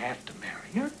didn't have to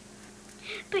marry her.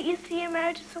 But you see, you're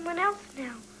married to someone else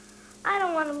now. I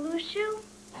don't want to lose you.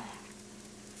 Oh.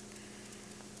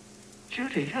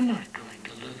 Judy, you're not going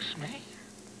to lose me.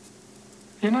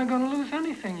 You're not going to lose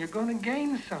anything. You're going to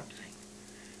gain something.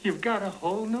 You've got a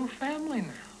whole new family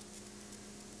now.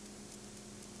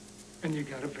 And you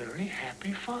got a very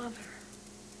happy father.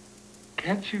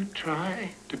 Can't you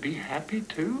try to be happy,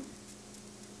 too?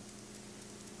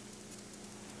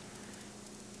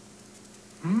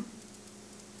 Hmm?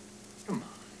 Come on.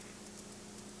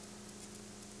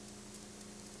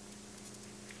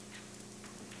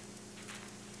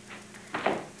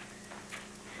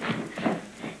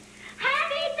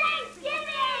 Happy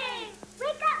Thanksgiving!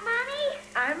 Wake up, Mommy.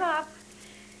 I'm up.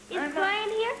 Is Brian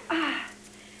here?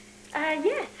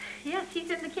 Yes,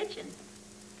 he's in the kitchen.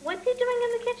 What's he doing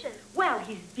in the kitchen? Well,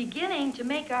 he's beginning to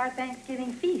make our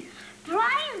Thanksgiving feast.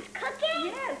 Brian's cooking?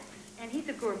 Yes, and he's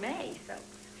a gourmet, so.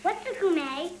 What's a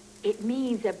gourmet? It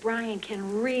means that Brian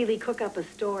can really cook up a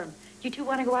storm. You two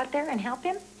want to go out there and help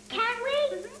him? Can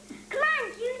we? Come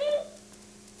on, Judy.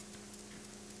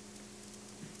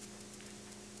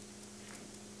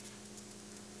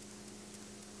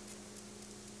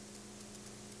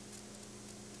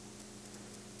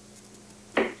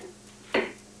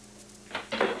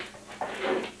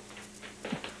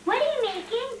 What are you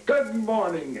making? Good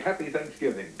morning. Happy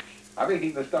Thanksgiving. I'm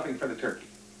making the stuffing for the turkey.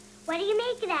 What do you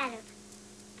make it out of?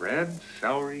 Bread,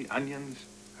 celery, onions.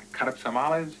 I cut up some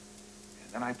olives,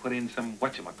 and then I put in some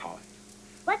whatchamacallit.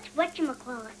 What's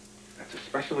whatchamacallit? That's a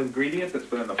special ingredient that's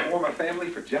been in the former family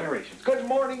for generations. Good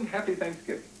morning. Happy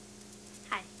Thanksgiving.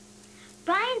 Hi.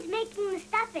 Brian's making the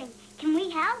stuffing. Can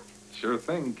we help? Sure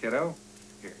thing, kiddo.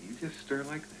 Here, you just stir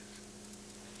like this.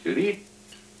 Judy,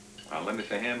 want to lend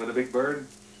us a hand with a big bird?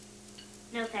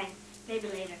 No thanks. Maybe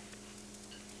later.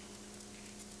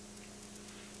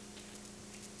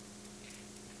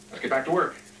 Let's get back to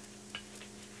work.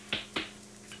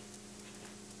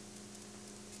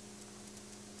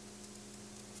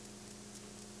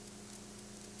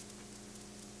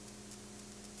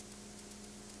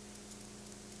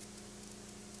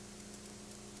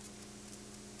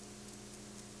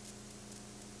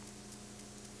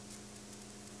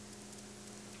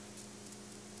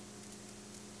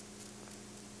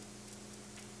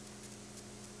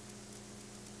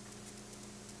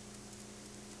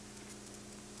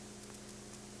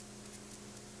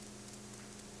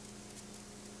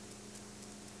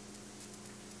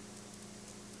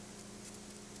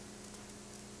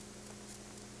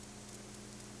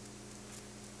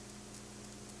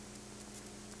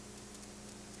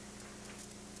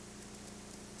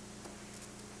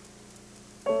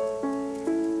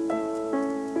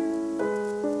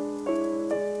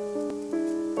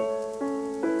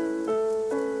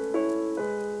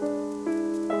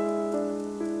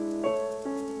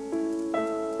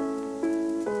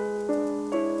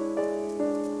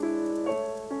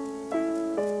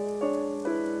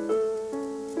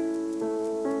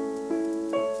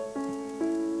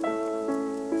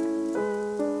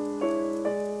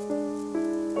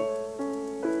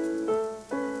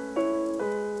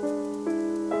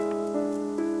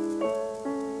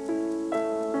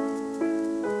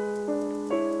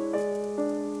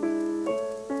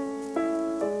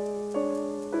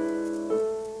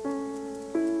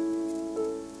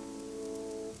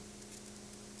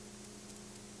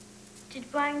 Did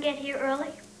Brian get here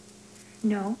early?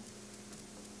 No.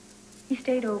 He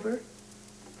stayed over,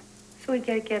 so we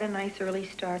get a nice early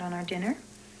start on our dinner.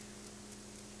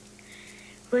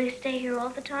 Will he stay here all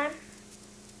the time?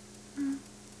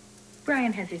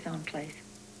 Brian has his own place.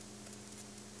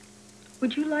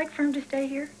 Would you like for him to stay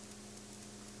here?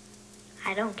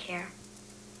 I don't care.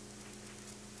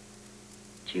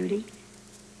 Judy,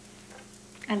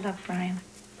 I love Brian,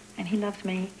 and he loves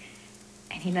me,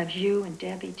 and he loves you and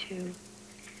Debbie, too.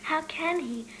 How can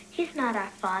he? He's not our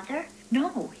father.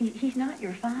 No, he's not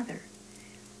your father.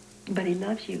 But he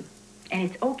loves you, and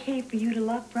it's okay for you to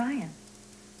love Brian.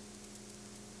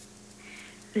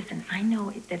 Listen, I know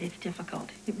that it's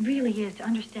difficult. It really is to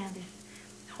understand this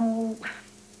whole...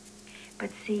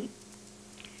 But see,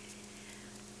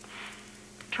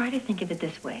 try to think of it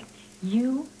this way.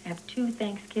 You have 2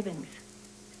 Thanksgivings.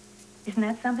 Isn't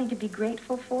that something to be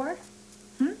grateful for?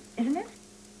 Isn't it?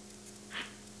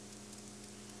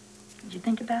 Did you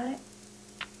think about it?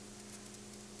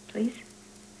 Please?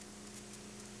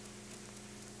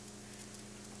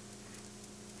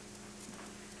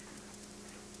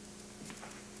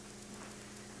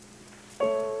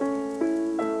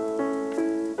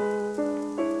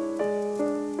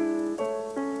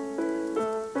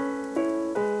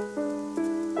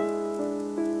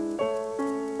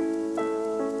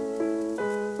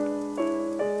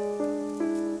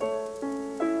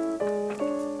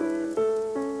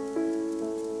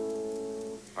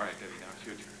 All right, Debbie, now it's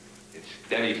your turn. It's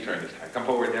Debbie's turn this time. Come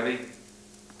forward, Debbie.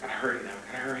 Gotta hurry now,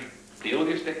 gotta hurry. Deal with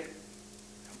your stick.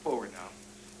 Come forward now.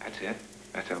 That's it.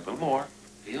 That's it. A little more.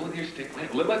 Deal with your stick.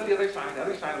 A little like the other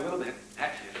side a little bit.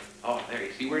 That's it. Oh, there,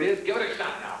 you see where it is? Give it a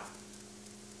shot now.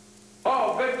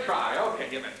 Oh, good try. Okay,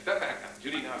 you missed. Step back now.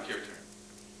 Judy, now it's your turn.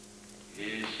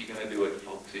 Is she gonna do it,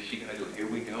 folks? Is she gonna do it? Here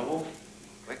we go.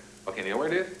 Click. Okay, you know where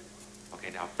it is? Okay,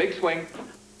 now, big swing.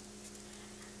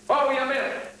 Oh, you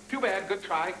missed. Too bad. Good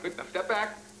try. Good. Now, step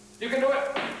back. You can do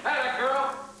it. Atta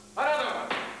girl. Another one.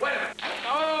 Wait a minute.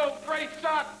 Oh, great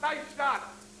shot. Nice shot.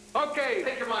 Okay,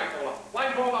 take your blindfold off.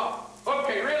 Blindfold off.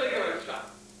 Okay, really good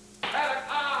shot. That's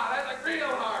a real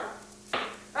hard.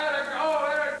 Oh,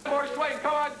 there's more swing.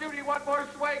 Come on, Judy, one more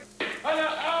swing.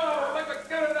 Oh, let's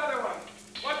get another one.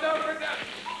 One down for that.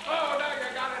 Oh, now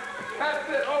you got it. That's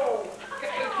it. Oh,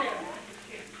 get the kid.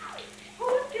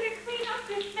 Who's going to clean up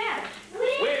this mess?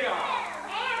 We are.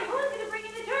 And who's going to bring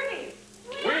in the turkey?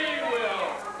 We will.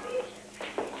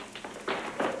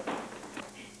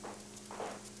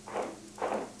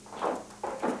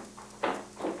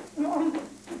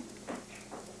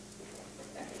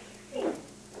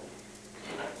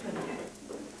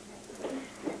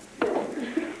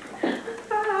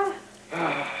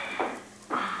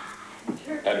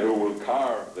 And who will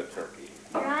carve the turkey?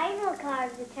 Brian will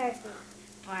carve the turkey.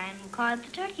 Brian will carve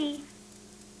the turkey.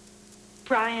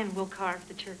 Brian will carve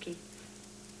the turkey.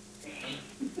 This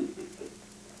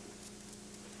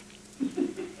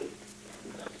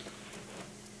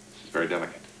is very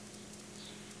delicate.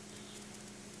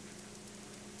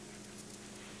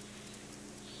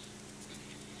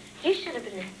 You should have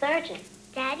been a surgeon.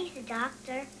 Daddy's a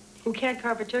doctor. Who can't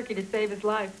carve a turkey to save his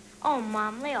life. Oh,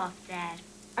 Mom, lay off Dad.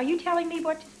 Are you telling me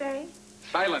what to say?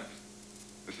 Silence.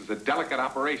 This is a delicate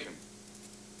operation.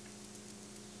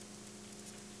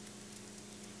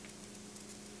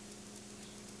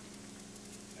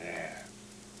 There.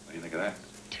 What do you think of that?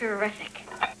 Terrific.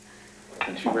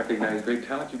 Since you recognize great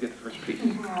talent, you get the first piece.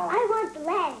 I want the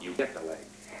leg. You get the leg.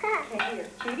 Okay, here,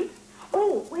 Judy.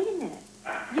 Oh, wait a minute.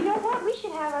 You know what? We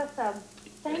should have us a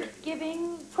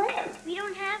Thanksgiving prayer. We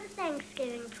don't have a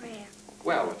Thanksgiving prayer.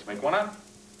 Well, let's make one up.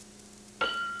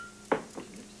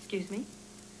 Excuse me?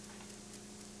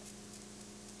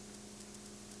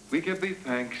 We give thee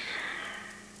thanks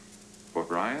for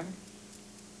Brian,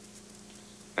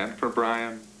 and for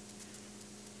Brian,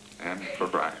 and for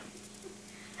Brian.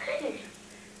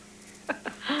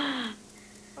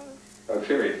 Oh,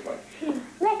 seriously.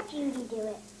 Let Judy do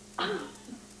it. Come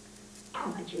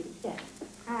on, Judy, yes.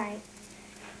 All right.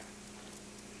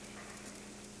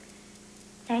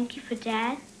 Thank you for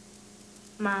Dad,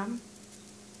 Mom,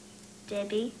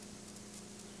 Debbie,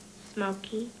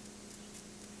 Smokey,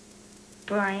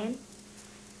 Brian,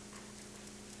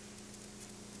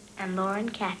 and Laura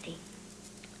and Kathy.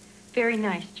 Very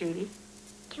nice, Judy.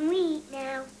 Can we eat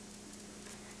now?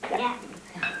 Yeah.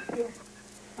 Here.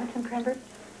 Want some cranberries?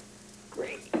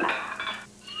 Great.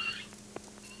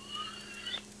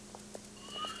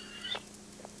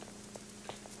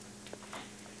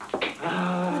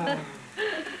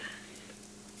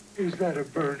 Is that a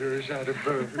bird or is that a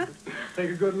bird? Take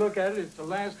a good look at it. It's the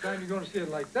last time you're going to see it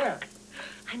like that.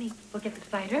 Honey, we'll get the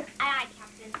cider. Aye,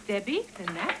 Captain. Debbie,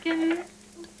 the napkin.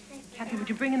 Kathy, would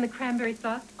you bring in the cranberry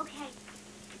sauce? Okay.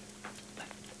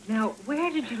 Now,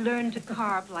 where did you learn to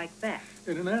carve like that?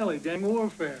 In an alley, gang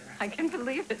warfare. I can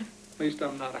believe it. At least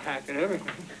I'm not a hack at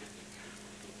everything.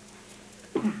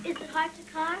 Is it hard to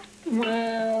carve?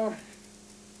 Well,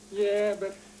 yeah,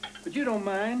 but you don't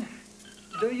mind,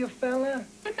 do you, fella?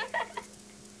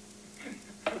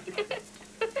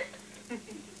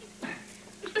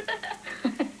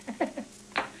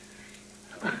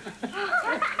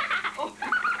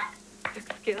 Good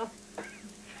skill.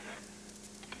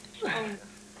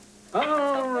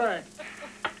 All right.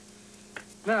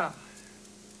 Now,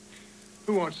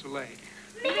 who wants the leg?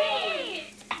 Me!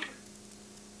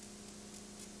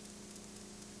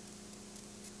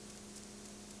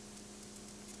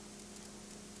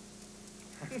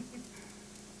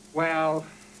 Well,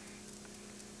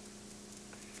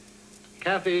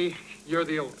 Kathy, you're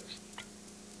the oldest.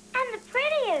 I'm the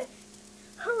prettiest.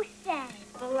 Who said?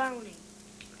 Baloney.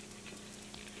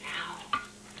 Now.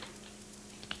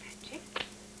 Magic.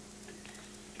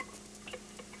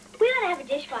 We ought to have a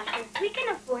dishwasher. We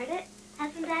can afford it.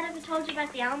 Hasn't Dad ever told you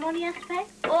about the alimony you have to pay?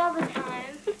 All the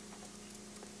time.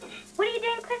 What are you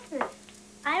doing Christmas?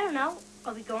 I don't know.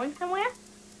 Are we going somewhere?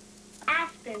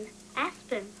 Aspen.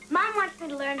 Aspen. Mom wants me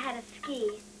to learn how to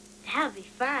ski. That would be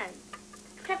fun.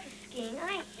 Except for skiing.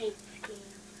 I hate skiing.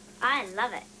 I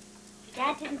love it. Your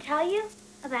Dad didn't tell you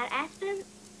about Aspen?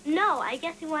 No, I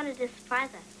guess he wanted to surprise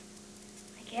us.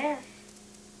 I guess.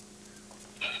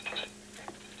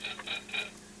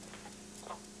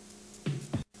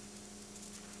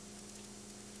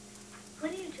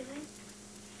 What are you doing?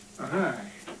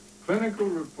 Hi. Clinical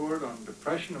report on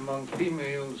depression among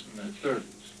females in their 30s.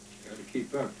 Got to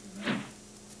keep up, you know.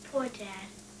 Poor Dad.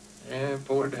 Yeah,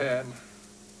 poor Dad.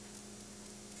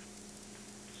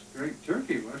 Straight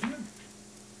turkey, wasn't it?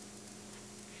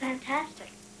 Fantastic.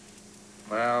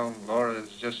 Well, Laura's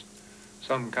just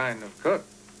some kind of cook.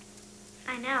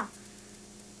 I know.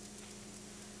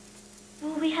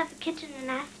 Will we have a kitchen in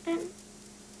Aspen?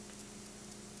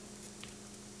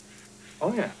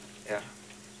 Oh, yeah, yeah.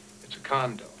 It's a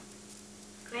condo.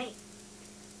 Great.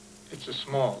 It's a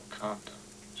small condo.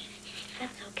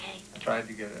 That's okay. I tried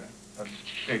to get a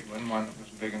big one that was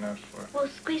big enough for... We'll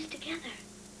squeeze together.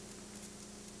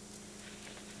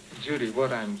 Judy,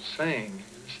 what I'm saying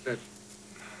is that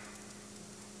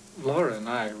Laura and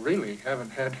I really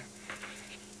haven't had...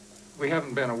 We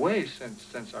haven't been away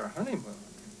since our honeymoon.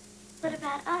 What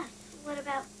about us? What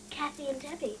about Kathy and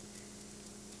Debbie?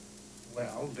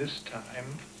 Well, this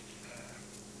time,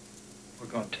 we're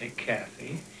going to take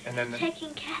Kathy, and then...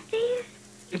 Taking Kathy?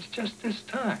 It's just this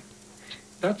time.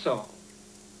 That's all.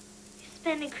 You're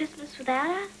spending Christmas without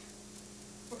us?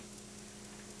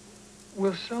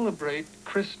 We'll celebrate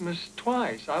Christmas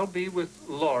twice. I'll be with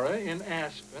Laura in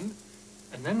Aspen,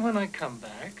 and then when I come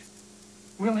back,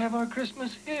 we'll have our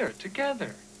Christmas here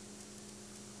together.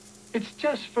 It's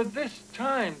just for this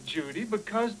time, Judy,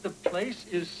 because the place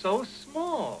is so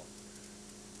small.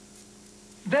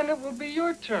 Then it will be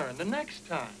your turn the next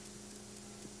time.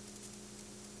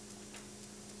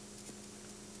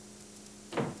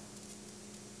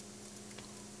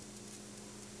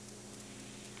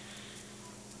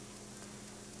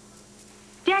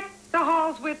 Deck the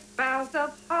halls with boughs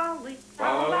of holly.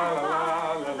 La la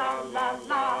la la la la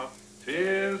la.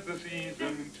 'Tis the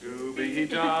season to be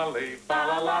jolly. La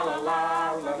la la la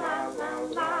la la la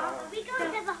la. Are we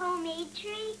going to the homemade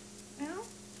tree? Well,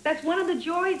 that's one of the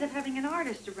joys of having an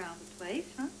artist around the place,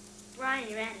 huh? Brian,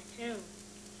 you're out of tune.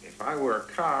 If I were a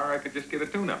car, I could just get a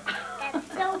tune-up.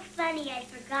 That's so funny, I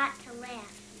forgot to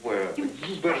laugh. Well, you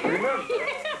better remember.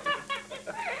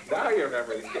 Now your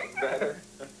memory's getting better.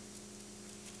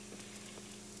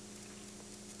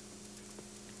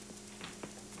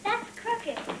 That's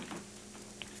crooked.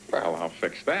 Well, I'll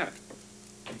fix that.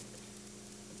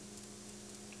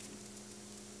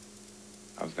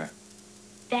 How's that?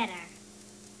 Better.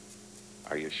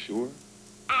 Are you sure?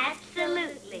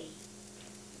 Absolutely.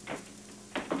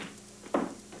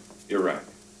 You're right.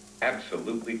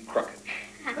 Absolutely crooked.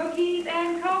 Cookies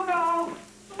and cocoa.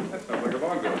 That sounds like a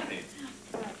vaudeville scene.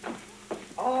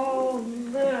 Oh,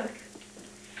 look.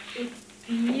 It's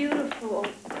beautiful.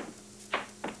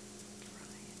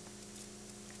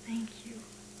 Thank you.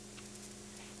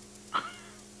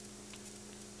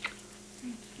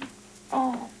 Thank you.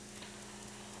 Oh.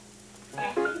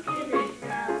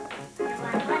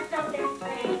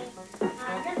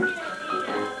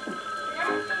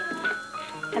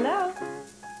 Hello.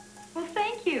 Well,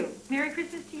 thank you. Merry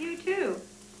Christmas to you, too.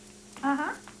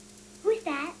 Uh-huh. Who's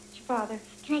that? It's your father.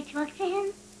 Can I talk to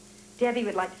him? Debbie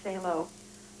would like to say hello.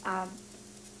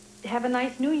 Have a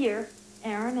nice New Year,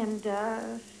 Aaron, and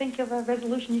think of a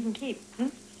resolution you can keep.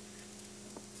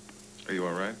 Are you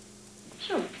all right?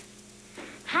 Sure.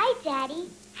 Hi, Daddy.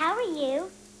 How are you?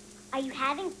 Are you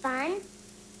having fun?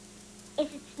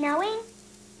 Is it snowing?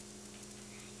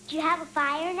 Do you have a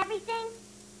fire and everything?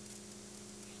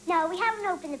 No, we haven't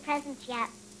opened the presents yet.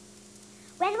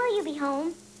 When will you be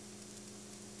home?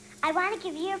 I want to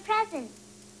give you a present.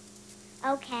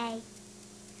 Okay.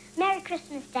 Merry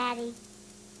Christmas, Daddy.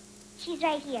 She's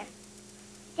right here.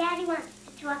 Daddy wants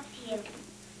to talk to you.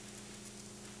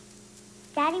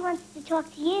 Daddy wants to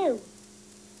talk to you.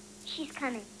 She's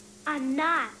coming. I'm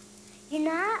not. You're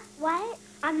not? What?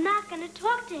 I'm not going to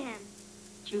talk to him.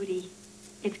 Judy,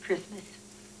 it's Christmas.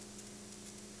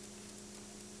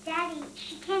 Daddy,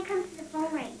 she can't come to the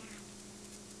phone right now.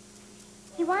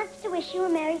 He wants to wish you a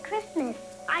Merry Christmas.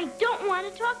 I don't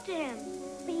want to talk to him.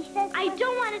 But he says... I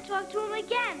don't want to talk to him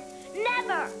again.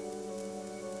 Never.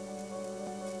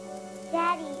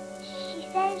 Daddy, she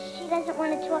says she doesn't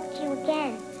want to talk to you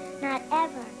again. Not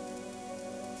ever.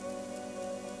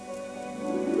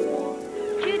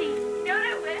 Judy, you know what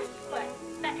I wish? What?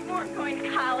 That you weren't going to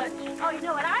college. Oh, you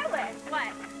know what I wish?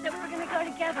 What? That we were going to go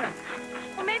together.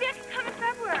 Well, maybe I could come in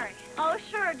February. Oh,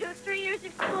 sure. Do 3 years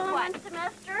of school in one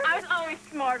semester. I was always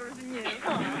smarter than you.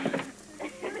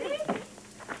 Judy?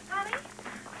 Honey?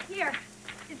 Here.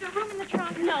 Is there room in the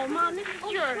trunk? No, Mom, this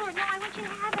is yours. Sure. No, I want you to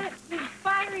have it. To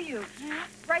inspire you.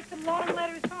 Write some long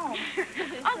letters home.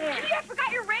 Oh, Judy, I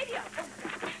forgot your radio.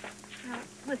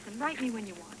 Listen, write me when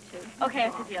you want to. Okay,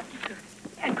 that's a deal.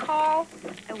 And call.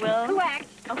 I will. Collect.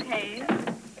 Okay.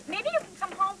 Maybe you can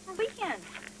come home for weekends.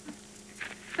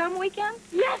 Some weekends?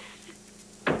 Yes.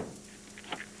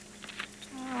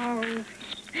 Oh.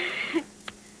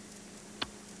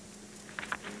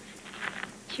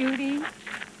 Judy,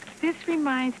 this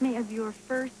reminds me of your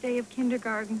first day of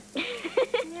kindergarten.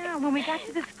 Yeah, when we got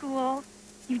to the school,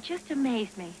 you just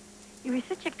amazed me. You were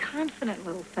such a confident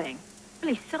little thing.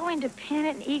 Really so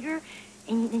independent and eager,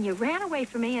 and you ran away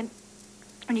from me, and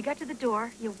when you got to the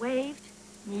door, you waved,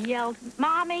 and you yelled,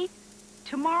 Mommy,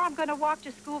 tomorrow I'm going to walk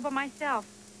to school by myself.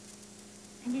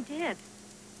 And you did.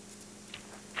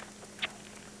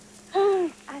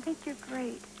 I think you're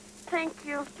great. Thank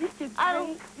you. You're a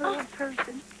great little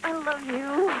person. I love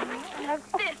you.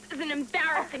 This is an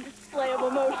embarrassing display of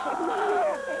emotion.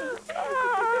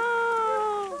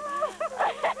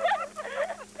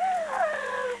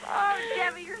 Oh,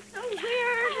 Debbie, you're so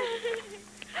weird.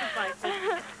 Bye.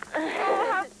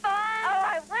 Have fun. Oh,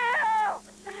 I will.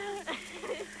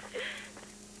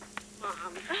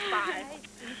 Mom, bye.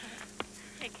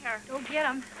 Take care. Go get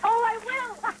him. Oh, I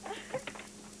will.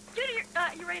 Judy,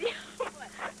 your radio.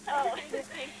 Oh,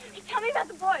 tell me about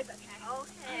the boys, okay?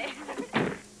 Okay.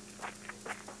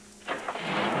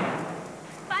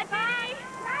 Bye, Judy.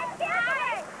 Bye,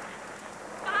 Debbie.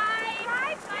 Bye.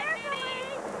 Bye, Judy.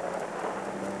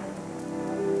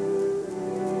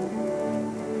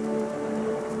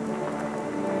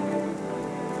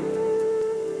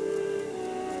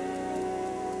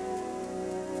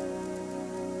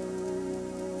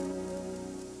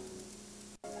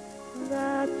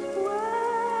 That's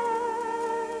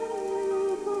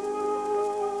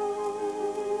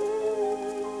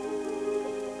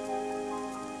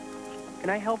Can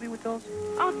I help you with those?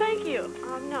 Oh, thank you.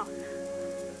 No.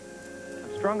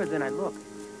 I'm stronger than I look.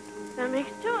 That makes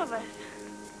 2 of us.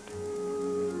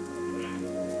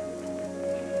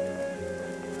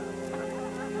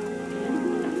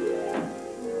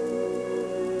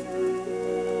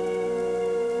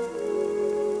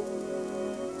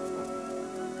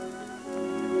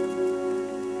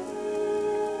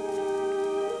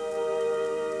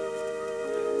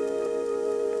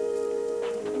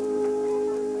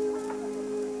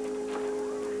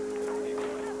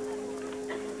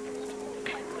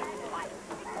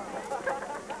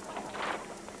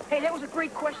 Hey, that was a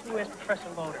great question you asked Professor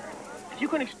Loader. If you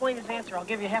can explain his answer, I'll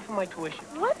give you half of my tuition.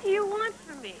 What do you want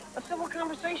from me? A civil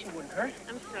conversation wouldn't hurt.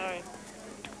 I'm sorry.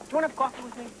 Do you want to have coffee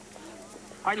with me?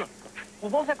 All right, look.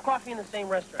 We'll both have coffee in the same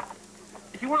restaurant.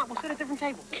 If you want, we'll sit at different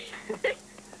tables.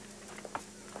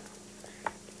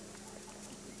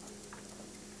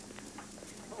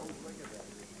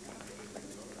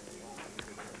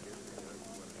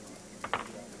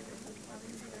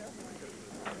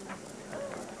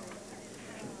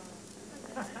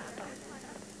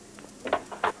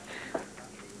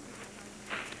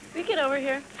 We get over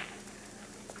here.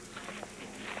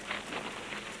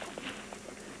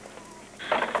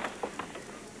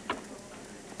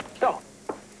 So,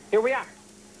 here we are.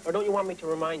 Or don't you want me to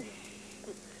remind you?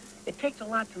 It takes a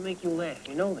lot to make you laugh,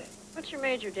 you know that. What's your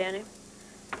major, Danny?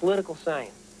 Political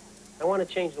science. I want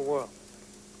to change the world.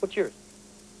 What's yours?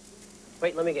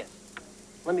 Wait, let me guess.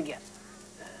 Let me guess.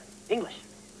 English.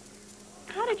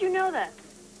 How did you know that?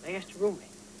 I asked your roommate.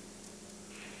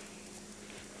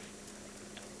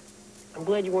 I'm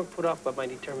glad you weren't put off by my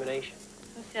determination.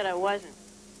 Who said I wasn't?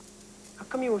 How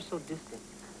come you were so distant?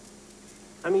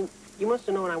 I mean, you must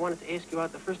have known I wanted to ask you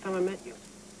out the first time I met you.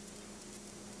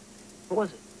 What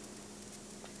was it?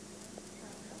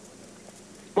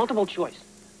 Multiple choice.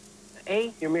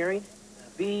 A, you're married.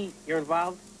 B, you're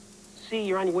involved. C,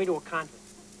 you're on your way to a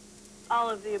conference.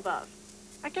 All of the above.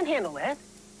 I can handle that.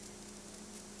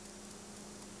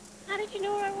 How did you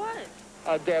know where I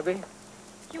was? Debbie?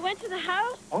 You went to the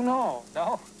house? Oh, no.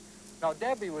 No,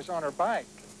 Debbie was on her bike.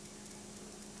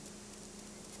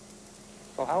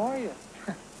 So how are you?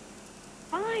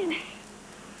 Fine.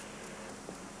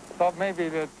 Thought maybe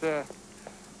that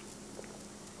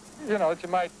you know, that you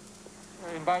might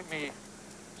invite me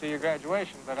to your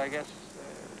graduation, but I guess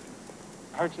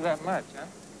it hurts you that much, huh?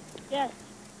 Yes.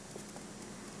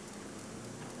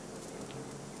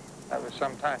 That was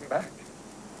some time back.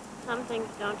 Some things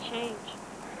don't change.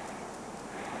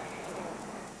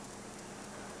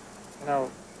 You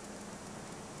know,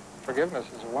 forgiveness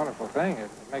is a wonderful thing. It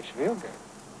makes you feel good.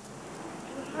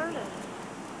 You hurt us.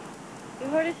 You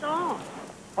hurt us all.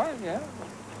 Well, yeah.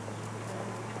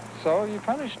 So you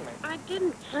punished me. I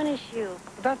didn't punish you.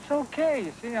 But that's okay.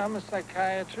 You see, I'm a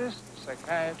psychiatrist.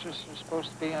 Psychiatrists are supposed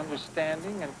to be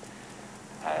understanding, and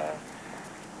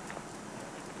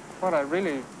what I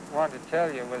really wanted to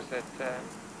tell you was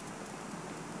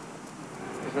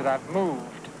that I've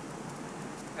moved,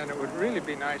 and it would really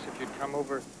be nice if you'd come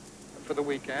over for the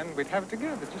weekend. We'd have it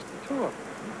together, just the two of us.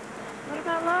 What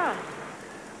about Laura?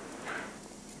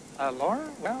 Laura?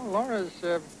 Well,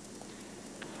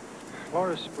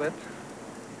 Laura's split.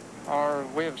 Or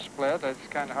we have split. It's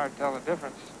kind of hard to tell the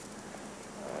difference.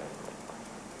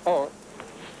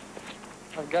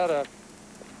 I've got a...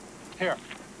 Here.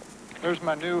 There's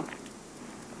my new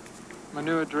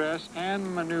address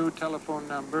and my new telephone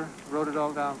number. Wrote it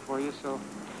all down for you, so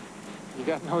you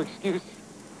got no excuse.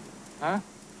 Huh?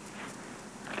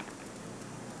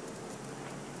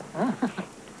 Huh?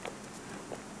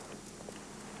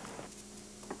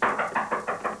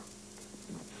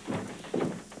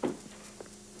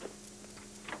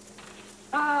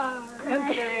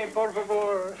 Entre, por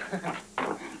favor.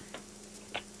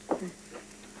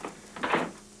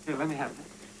 Here, let me have it.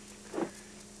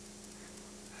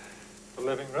 The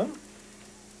living room.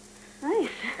 Nice.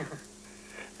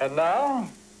 And now,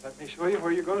 let me show you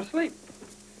where you're going to sleep.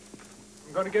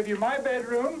 I'm going to give you my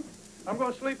bedroom. I'm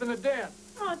going to sleep in the den.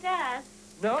 Oh, Dad.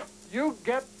 No, you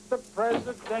get the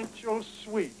presidential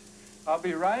suite. I'll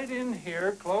be right in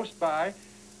here, close by,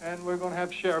 and we're going to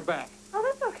have share bath. Oh,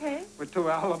 that's okay. With 2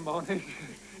 alimonies.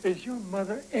 Is your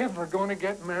mother ever going to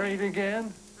get married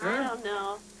again? I don't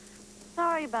know.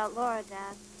 Sorry about Laura,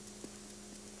 Dad.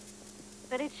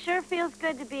 But it sure feels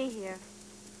good to be here.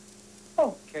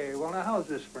 Okay, well, now, how's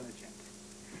this for an agenda?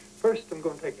 First, I'm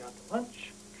going to take you out to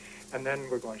lunch, and then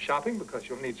we're going shopping because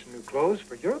you'll need some new clothes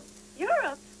for Europe.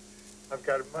 Europe? I've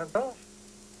got a month off.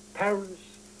 Paris,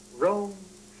 Rome,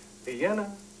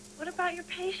 Vienna. What about your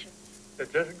patients?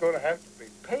 It isn't going to have to be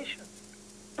patient.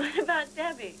 What about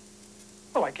Debbie?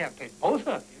 Well, I can't take both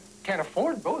of you. Can't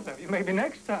afford both of you. Maybe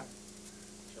next time.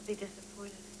 She'll be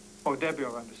disappointed. Oh, Debbie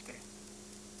will understand.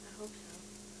 I hope so.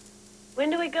 When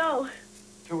do we go?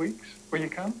 2 weeks. Will you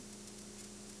come?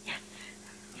 Yes.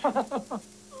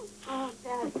 Oh,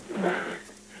 Dad.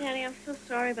 Danny, I'm so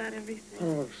sorry about everything.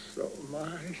 Oh, so am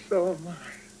I. So am I.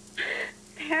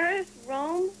 Paris,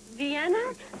 Rome,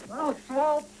 Vienna? Oh,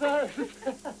 Waltz.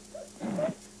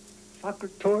 Soccer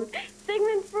tort.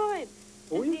 Sigmund Freud.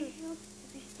 Oh, Does yeah.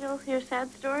 he still hear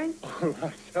sad stories? Oh,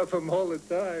 I have them all the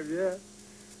time, yeah.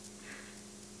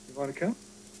 You want to come?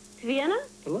 To Vienna?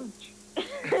 To lunch.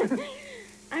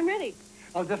 I'm ready.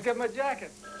 I'll just get my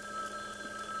jacket.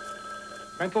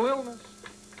 Mental illness.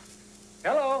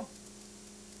 Hello.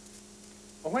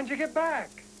 Well, when'd you get back?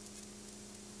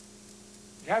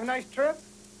 Did you have a nice trip?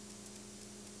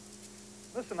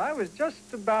 Listen, I was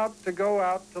just about to go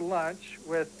out to lunch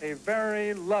with a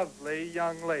very lovely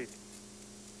young lady.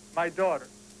 My daughter.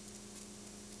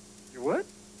 You would?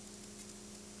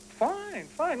 Fine,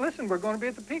 fine. Listen, we're going to be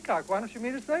at the Peacock. Why don't you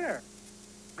meet us there?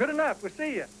 Good enough. We'll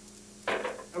see you.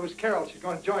 That was Carol. She's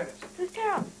going to join us. Who's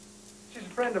Carol? She's a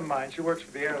friend of mine. She works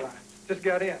for the airlines. Just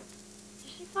got in.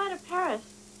 Does she fly to Paris?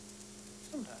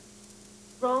 Sometimes.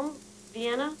 Rome?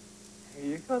 Vienna? Hey,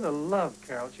 you're going to love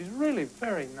Carol. She's really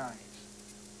very nice.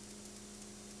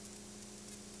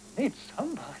 Need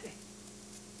somebody.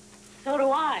 So do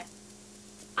I.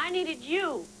 I needed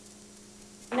you.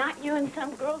 Not you and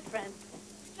some girlfriend.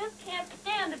 Just can't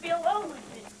stand to be alone with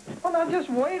me. Well, now, just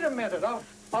wait a minute.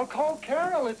 I'll call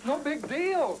Carol. It's no big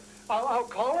deal. I'll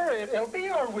call her. It'll be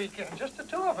our weekend. Just the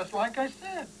two of us, like I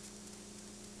said.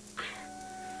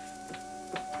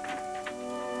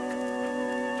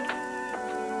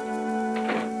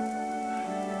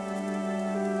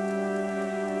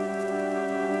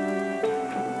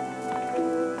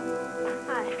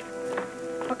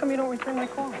 How come you don't return my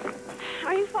call?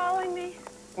 Are you following me?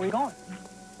 Where are you going?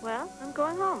 Well, I'm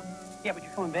going home. Yeah, but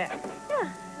you're coming back.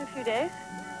 Yeah, in a few days.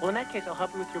 Well, in that case, I'll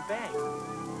help you with your bag.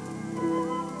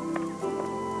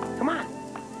 Come on.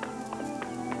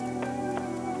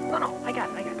 No, I got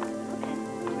it.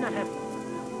 It's not heavy.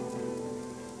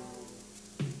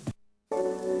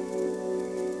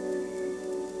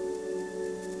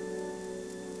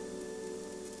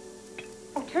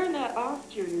 Oh, turn that off,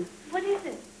 Judy. What is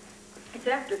it? It's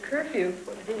after curfew, is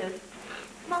what it is.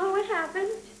 Mama, what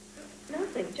happened?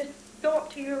 Nothing. Just go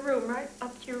up to your room, right?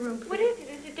 Up to your room, please. What is it?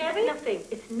 Is it Debbie? Nothing.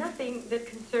 It's nothing that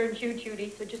concerns you,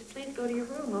 Judy, so just please go to your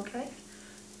room, okay?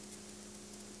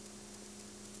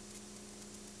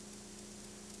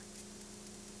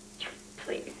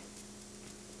 Please.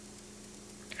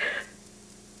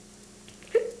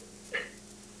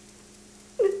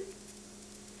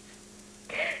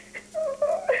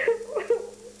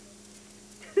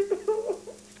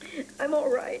 I'm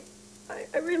all right.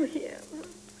 I really am.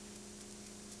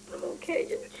 I'm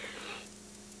okay.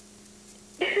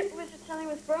 What was you telling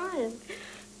with Brian?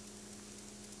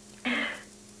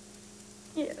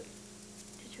 Yes.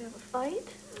 Did you have a fight?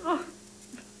 Oh,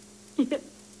 yes.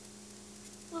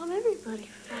 Well, everybody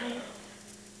fights.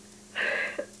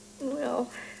 Well,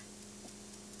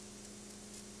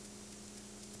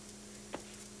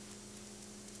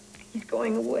 he's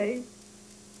going away.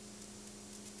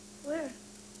 Where?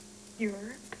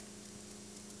 Europe.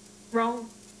 Rome.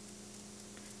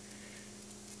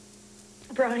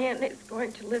 Brian is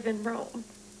going to live in Rome.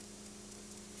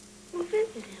 We'll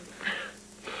visit him.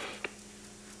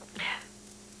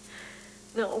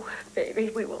 No, baby,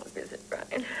 we won't visit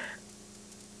Brian.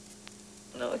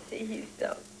 No, see, he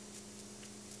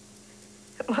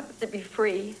wants to be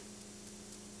free.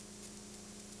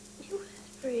 He was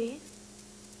free.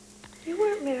 You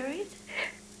weren't married.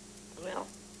 Well,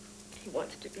 he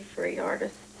wants to be free.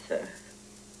 Artists,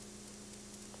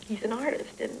 he's an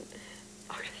artist, and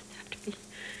artists have to be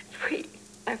free.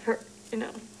 I've heard, you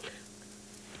know.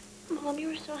 Mom, you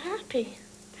were so happy.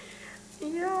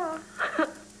 Yeah.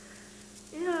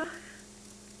 Yeah.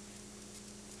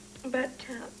 But,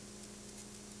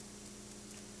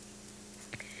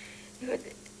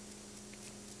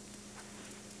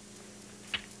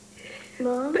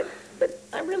 Mom? But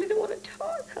I really don't want to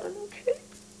talk, hon, okay?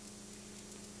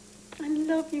 I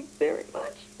love you very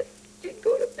much. You can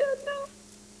go to bed now.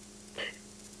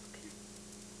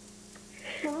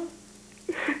 Mom?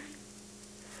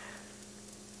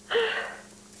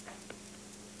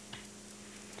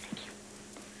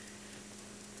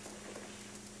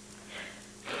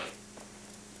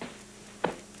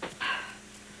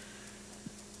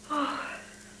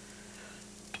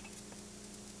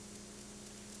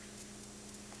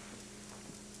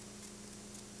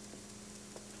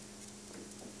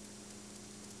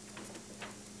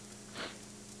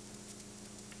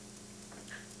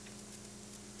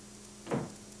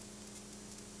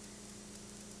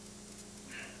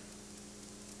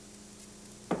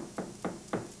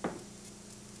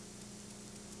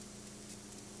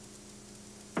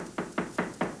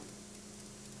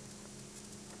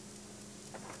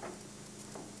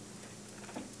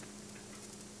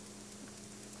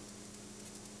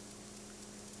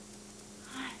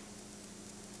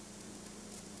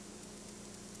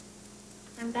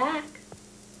 I'm back.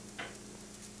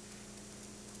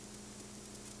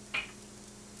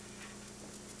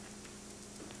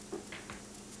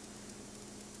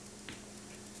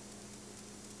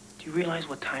 Do you realize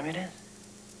what time it is?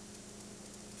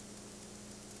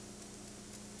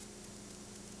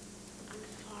 I'm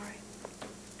sorry.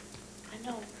 I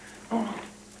know. Oh,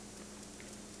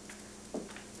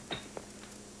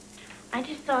 I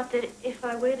just thought that if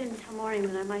I waited until morning,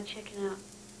 then I might chicken out.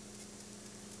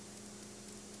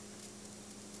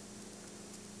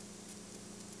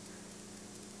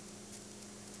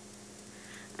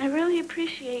 I really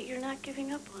appreciate your not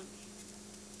giving up on me.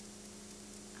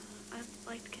 I'd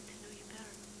like to get to know you better.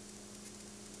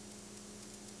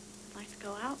 I'd like to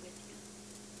go out with you.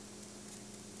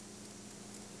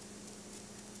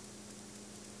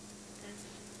 That's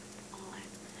all I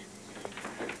have to say.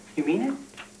 you mean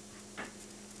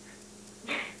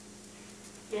it?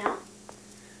 Yeah?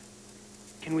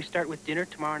 Can we start with dinner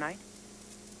tomorrow night?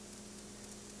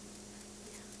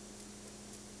 Yeah.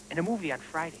 And a movie on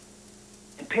Friday.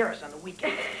 In Paris on the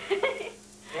weekend.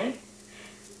 Eh?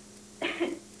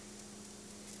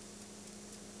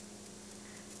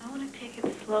 I want to take it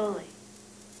slowly.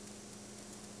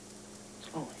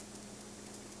 Slowly.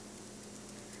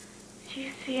 Do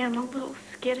you see I'm a little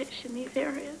skittish in these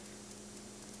areas?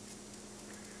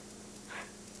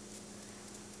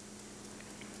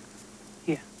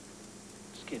 Yeah.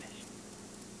 Skittish.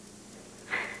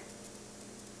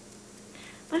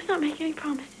 Let's not make any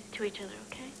promises to each other,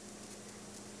 okay?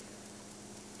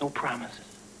 No promises.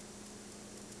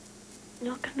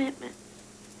 No commitments.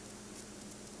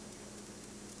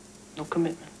 No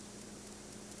commitment.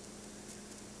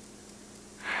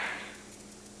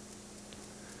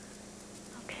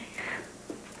 Okay.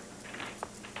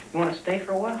 You want to stay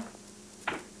for a while?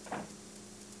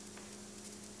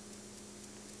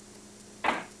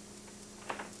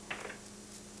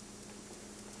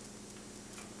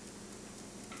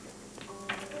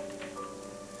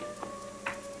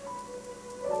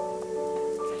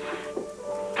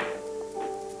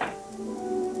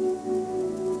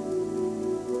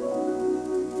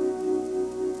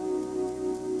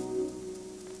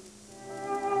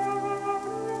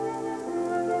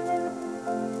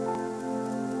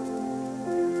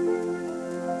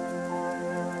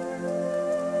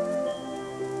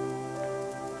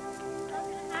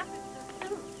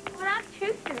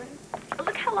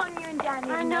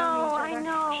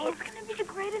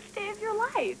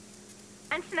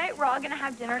 And tonight we're all going to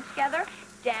have dinner together.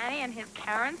 Danny and his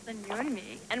parents and you and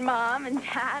me and Mom and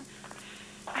Dad.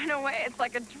 In a way, it's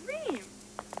like a dream.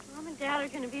 Mom and Dad are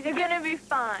going to be They're there. going to be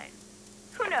fine.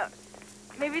 Who knows?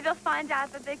 Maybe they'll find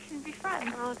out that they can be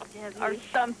friends. Oh, Debbie. Or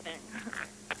something.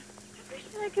 I wish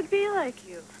that I could be like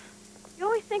you. You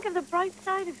always think of the bright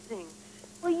side of things.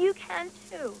 Well, you can,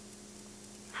 too.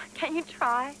 Can you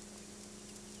try?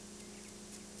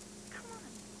 Come on.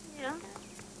 Yeah.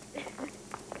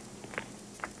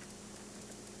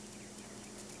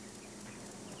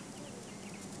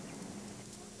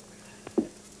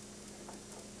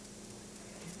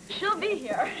 She'll be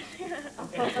here.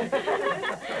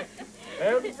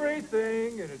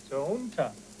 Everything in its own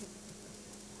time.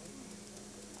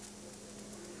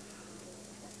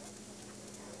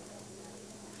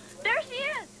 There she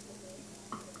is.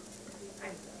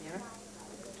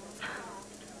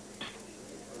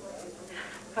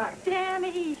 Hi.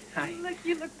 Danny. Hi.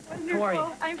 You look wonderful. How are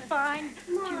you? I'm fine.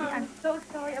 Judy, I'm so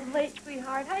sorry I'm late,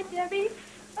 sweetheart. Hi, Debbie.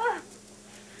 Oh.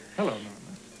 Hello, Norma.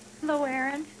 Hello,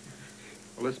 Aaron.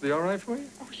 Will this be all right for you?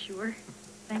 Oh, sure.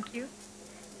 Thank you.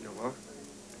 You're welcome.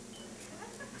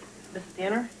 Mrs.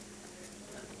 Danner,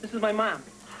 this is my mom.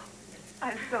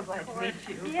 I'm so glad to meet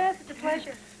you. Yes, it's a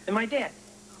pleasure. And my dad.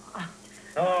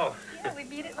 Oh. Yeah, we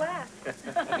beat it last.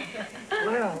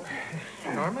 Well,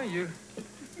 Norma, you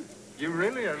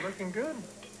really are looking good.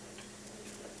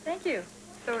 Thank you.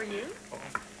 So are you.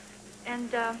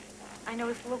 And, I know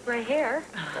it's a little gray hair.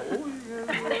 Oh,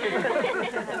 yeah.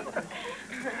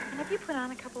 Have you put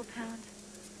on a couple of pounds?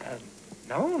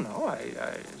 No.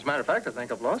 As a matter of fact, I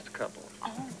think I've lost a couple.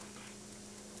 Oh.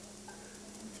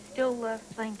 Still,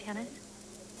 playing tennis?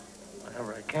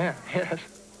 Whenever I can, yes.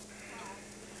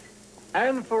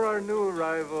 And for our new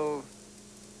arrival,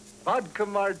 vodka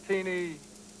martini,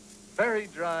 very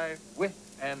dry, with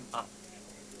and up.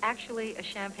 Actually, a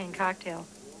champagne cocktail.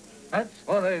 That's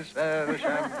what they said, a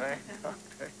champagne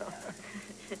cocktail.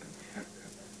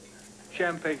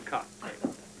 Champagne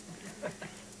cocktail.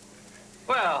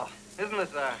 Well, isn't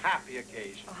this a happy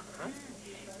occasion? Huh?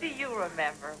 Do you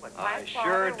remember what my I father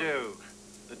sure do.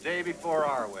 The day before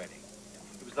our wedding.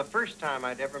 It was the first time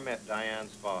I'd ever met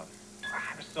Diane's father.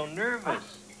 I was so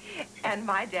nervous. And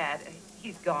my dad,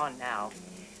 he's gone now.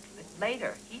 But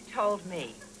later, he told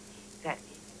me that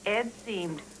Ed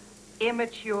seemed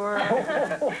immature,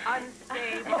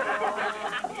 unstable.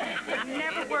 It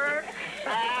never worked.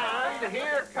 And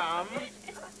here comes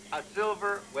a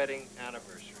silver wedding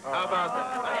anniversary. How about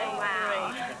that? Oh,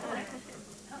 wow.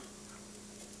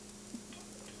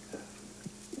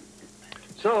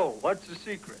 So, what's the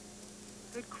secret?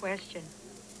 Good question.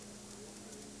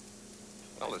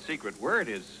 Well, the secret word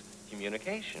is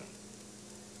communication.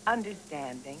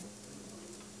 Understanding.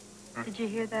 Did you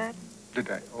hear that?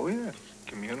 Did I? Oh, yes.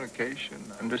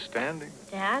 Communication, understanding.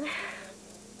 Dad?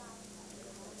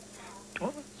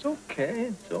 Oh, it's okay.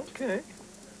 It's okay.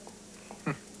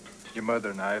 Your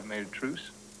mother and I have made a truce.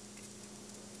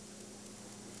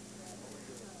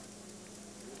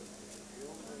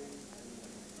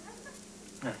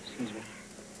 Excuse me.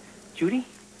 Judy?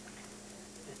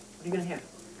 What are you going to have?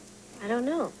 I don't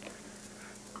know.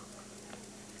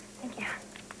 Thank you.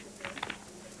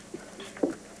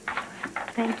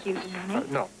 Thank you, Danny.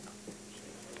 No.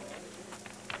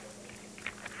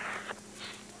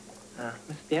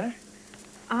 Mrs. Danner?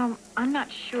 I'm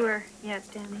not sure yet,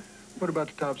 Danny. What about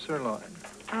the top sirloin?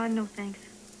 No thanks.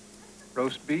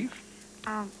 Roast beef?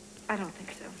 I don't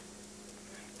think so.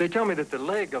 They tell me that the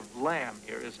leg of lamb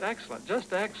here is excellent,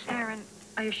 just excellent. Aaron,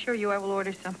 I assure you I will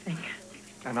order something.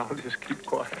 And I'll just keep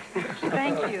quiet.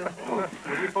 Thank you. What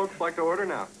do you folks like to order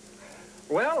now?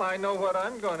 Well, I know what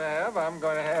I'm going to have. I'm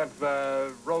going to have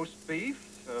roast beef,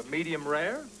 medium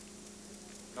rare.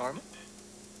 Norma?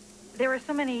 There are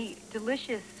so many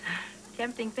delicious,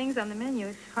 tempting things on the menu.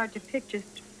 It's hard to pick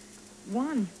just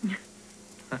one.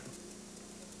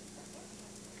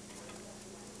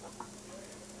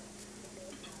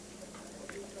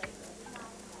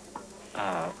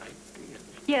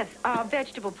 Yes,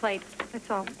 vegetable plate. That's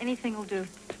all. Anything will do.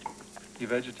 You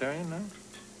vegetarian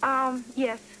now?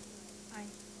 Yes.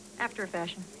 After a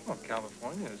fashion. Well,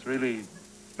 California has really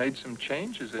made some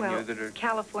changes in you that are...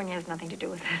 California has nothing to do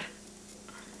with it.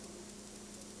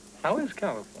 How is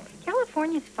California?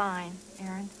 California's fine,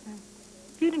 Aaron.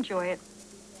 You'd enjoy it.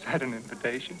 Is that an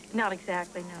invitation? Not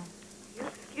exactly, no.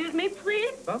 Excuse me,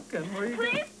 please. Bumpkin, where are you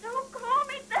Please don't call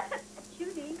me that.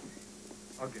 Judy.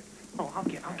 I'll get her. Oh, I'll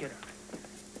get her.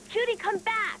 Judy, come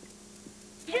back.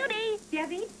 Judy.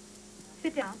 Debbie,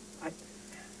 sit down.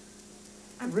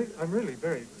 I'm really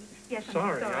very Yes, I'm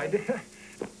sorry. sorry. I did.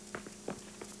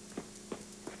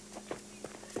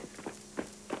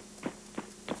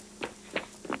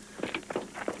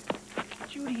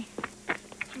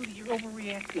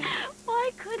 overreacting.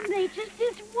 Why couldn't they just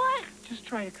what? Just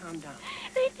try to calm down.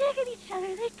 They dig at each other.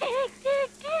 They dig.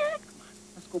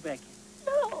 Let's go back in.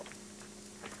 No.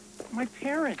 My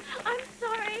parents. I'm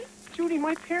sorry. Judy,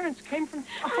 my parents came from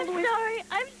all the way...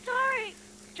 I'm sorry.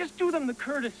 Just do them the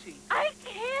courtesy. I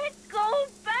can't go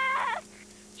back.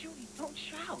 Judy, don't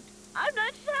shout. I'm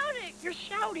not shouting. You're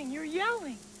shouting. You're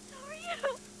yelling. So are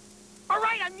you. All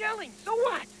right, I'm yelling. So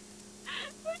what?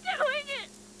 We're doing it.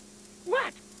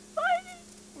 What? Fighting.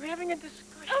 We're having a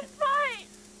discussion. A fight.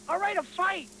 All right, a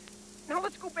fight. Now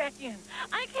let's go back in.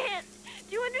 I can't.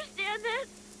 Do you understand this?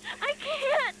 I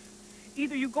can't.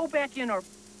 Either you go back in or...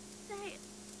 Say it.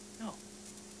 No. No,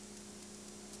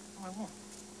 I won't.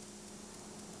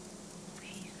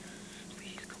 Please.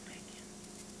 Please go back in.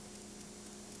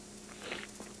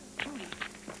 Judy.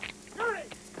 Judy!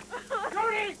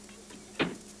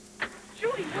 Judy!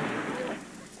 Judy, what are you doing?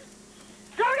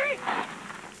 Judy!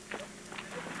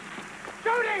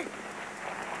 Judy!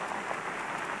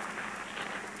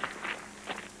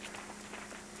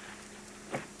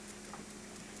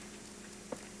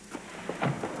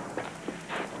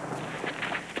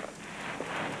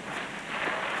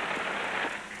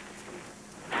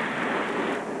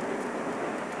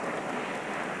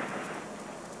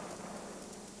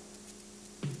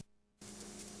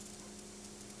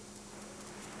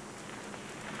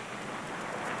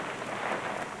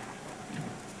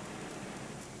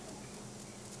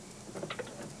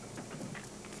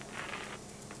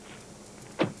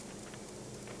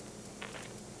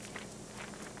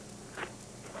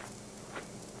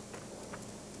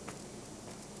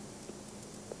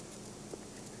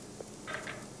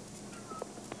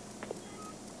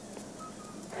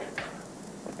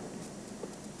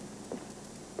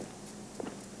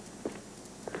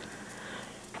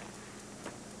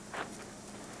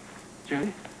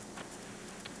 Judy?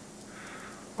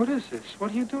 What is this?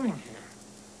 What are you doing here?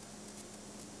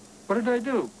 What did I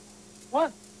do?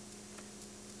 What?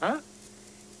 Huh?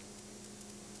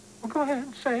 Well, go ahead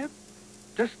and say it.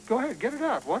 Just go ahead, get it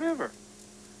out, whatever.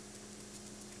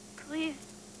 Please.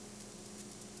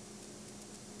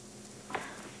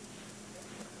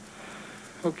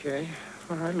 Okay,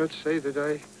 all right, let's say that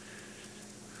I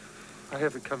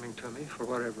have it coming to me for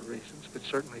whatever reasons, but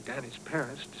certainly Danny's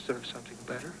parents deserve something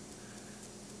better.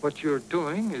 What you're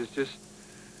doing is just,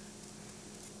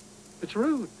 it's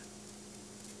rude.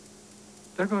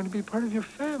 They're going to be part of your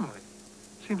family.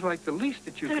 Seems like the least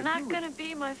that you They're could do. not going to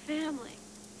be my family.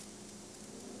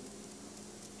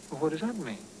 Well, what does that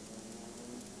mean?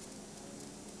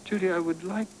 Judy, I would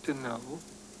like to know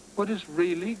what is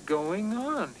really going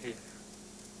on here.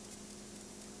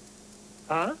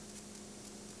 Huh?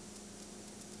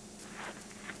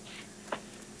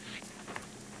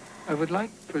 I would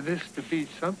like for this to be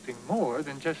something more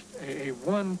than just a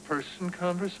one-person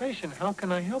conversation. How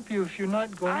can I help you if you're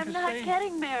not going to say... I'm not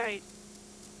getting married.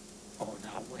 Oh,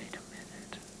 now, wait a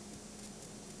minute.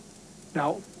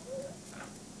 Now,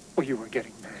 well, you were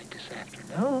getting married this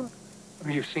afternoon. I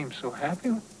mean, you seem so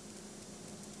happy.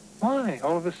 Why?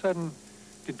 All of a sudden,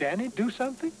 did Danny do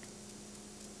something?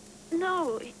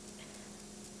 No.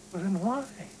 Well, then why?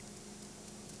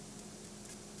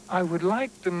 I would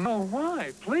like to know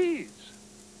why, please.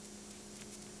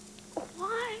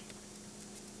 Why?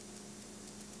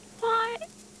 Why?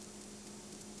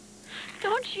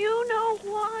 Don't you know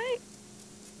why?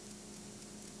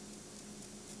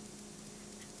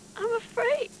 I'm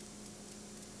afraid.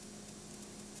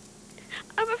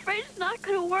 I'm afraid it's not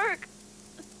going to work.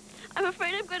 I'm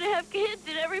afraid I'm going to have kids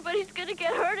and everybody's going to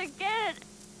get hurt again.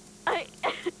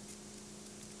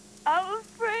 I'm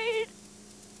afraid.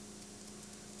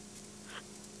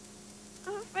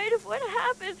 I'm afraid of what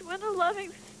happens when the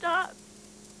loving stops.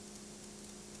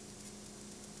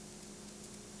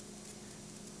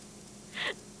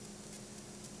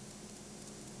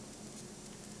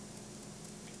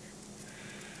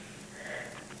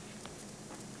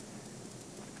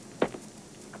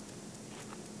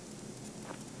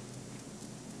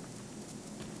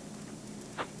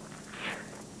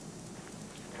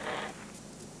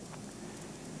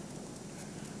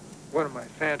 One of my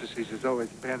fantasies has always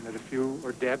been that if you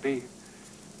or Debbie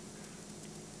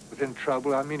was in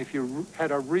trouble, I mean, if you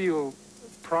had a real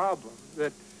problem,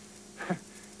 that,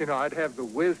 you know, I'd have the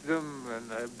wisdom and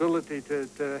the ability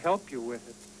to help you with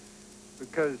it.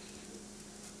 Because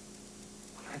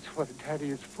that's what a daddy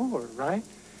is for, right?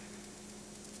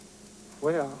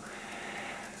 Well,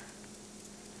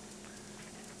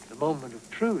 the moment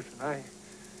of truth, and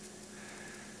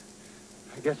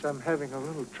I guess I'm having a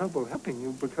little trouble helping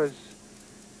you because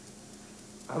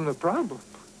I'm the problem.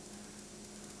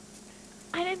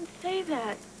 I didn't say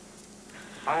that.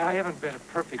 I haven't been a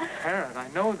perfect parent. I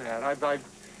know that. I've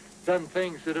done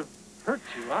things that have hurt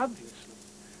you, obviously.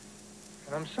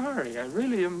 And I'm sorry. I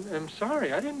really am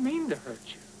sorry. I didn't mean to hurt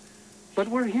you. But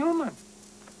we're human.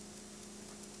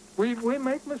 We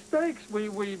make mistakes.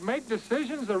 We make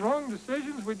decisions, the wrong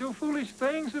decisions. We do foolish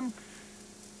things,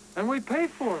 and we pay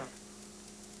for them.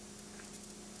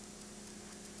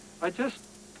 I just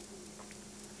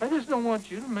don't want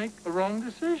you to make a wrong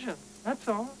decision. That's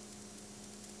all.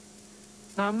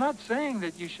 Now, I'm not saying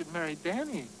that you should marry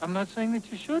Danny. I'm not saying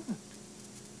that you shouldn't.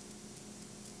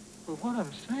 But what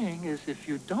I'm saying is if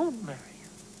you don't marry him,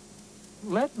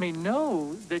 let me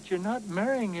know that you're not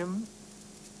marrying him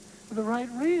for the right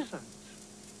reasons.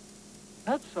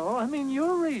 That's all. I mean,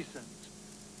 your reasons.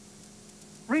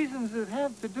 Reasons that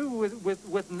have to do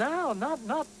with now,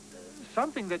 not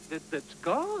something that's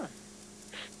gone.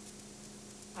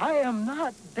 I am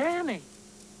not Danny.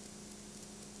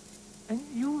 And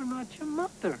you are not your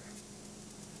mother.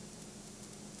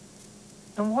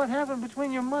 And what happened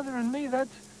between your mother and me, it's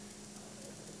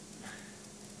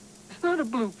not a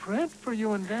blueprint for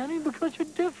you and Danny because you're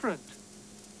different.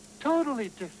 Totally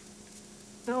different.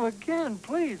 Now, again,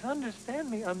 please understand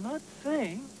me. I'm not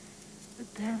saying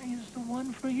that Danny is the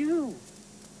one for you.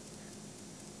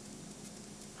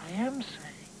 I am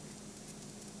saying,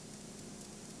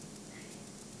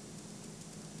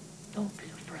 don't be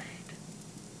afraid.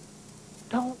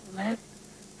 Don't let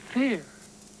fear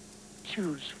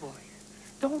choose for you.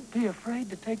 Don't be afraid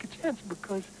to take a chance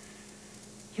because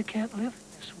you can't live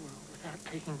in this world without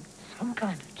taking some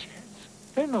kind of chance.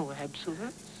 There are no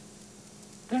absolutes.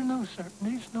 There are no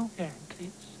certainties, no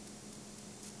guarantees.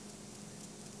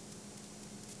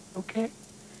 Okay?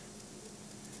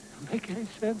 Does make any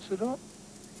sense at all?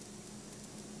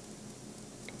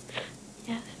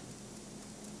 Yes.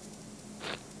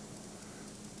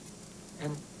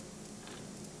 And,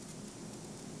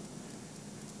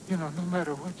 you know, no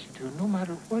matter what you do, no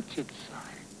matter what you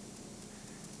decide,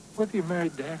 whether you marry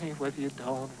Danny, whether you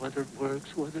don't, whether it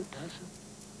works, whether it doesn't,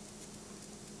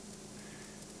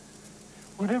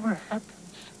 whatever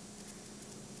happens,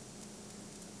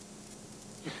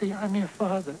 you see, I'm your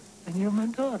father, and you're my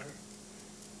daughter.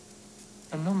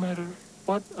 And no matter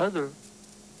what other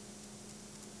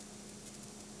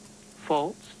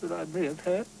faults that I may have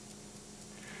had,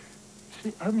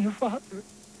 see, I'm your father.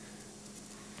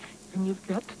 And you've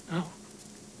got to know.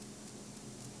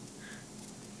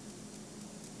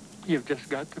 You've just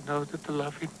got to know that the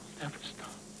loving will never stop.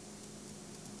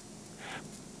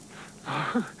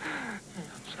 Oh,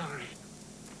 I'm sorry.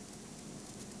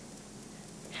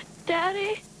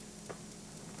 Daddy?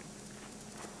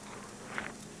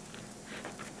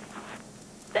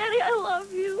 Daddy, I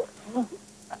love you. Oh.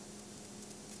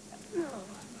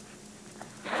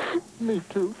 Me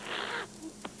too.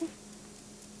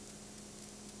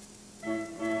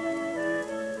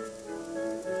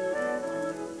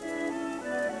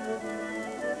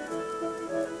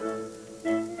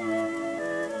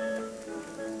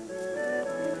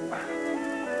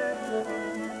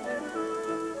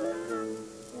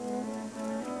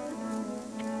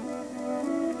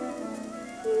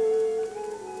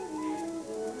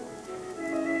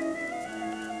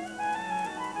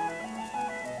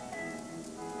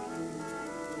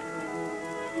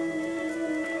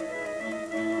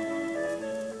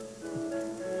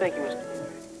 Thank you, Mr.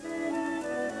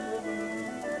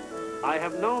 I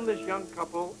have known this young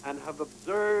couple and have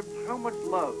observed how much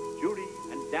love Judy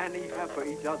and Danny have for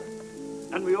each other.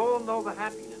 And we all know the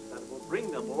happiness that will bring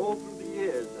them all through the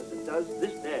years as it does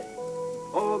this day.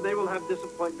 Oh, they will have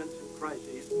disappointments and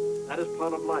crises. That is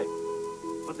part of life.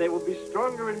 But they will be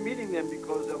stronger in meeting them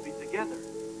because they'll be together.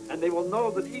 And they will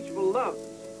know that each will love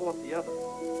and support the other.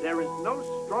 There is no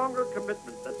stronger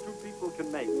commitment that two people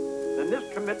can make than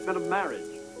this commitment of marriage,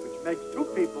 which makes two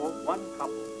people one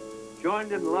couple,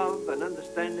 joined in love and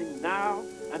understanding now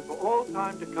and for all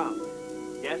time to come.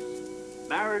 Yes,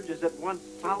 marriage is at once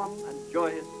solemn and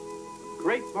joyous, a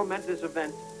great momentous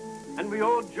event, and we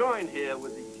all join here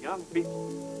with these young people.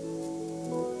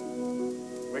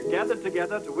 We're gathered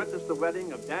together to witness the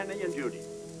wedding of Danny and Judy,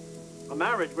 a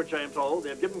marriage which I am told they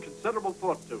have given considerable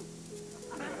thought to.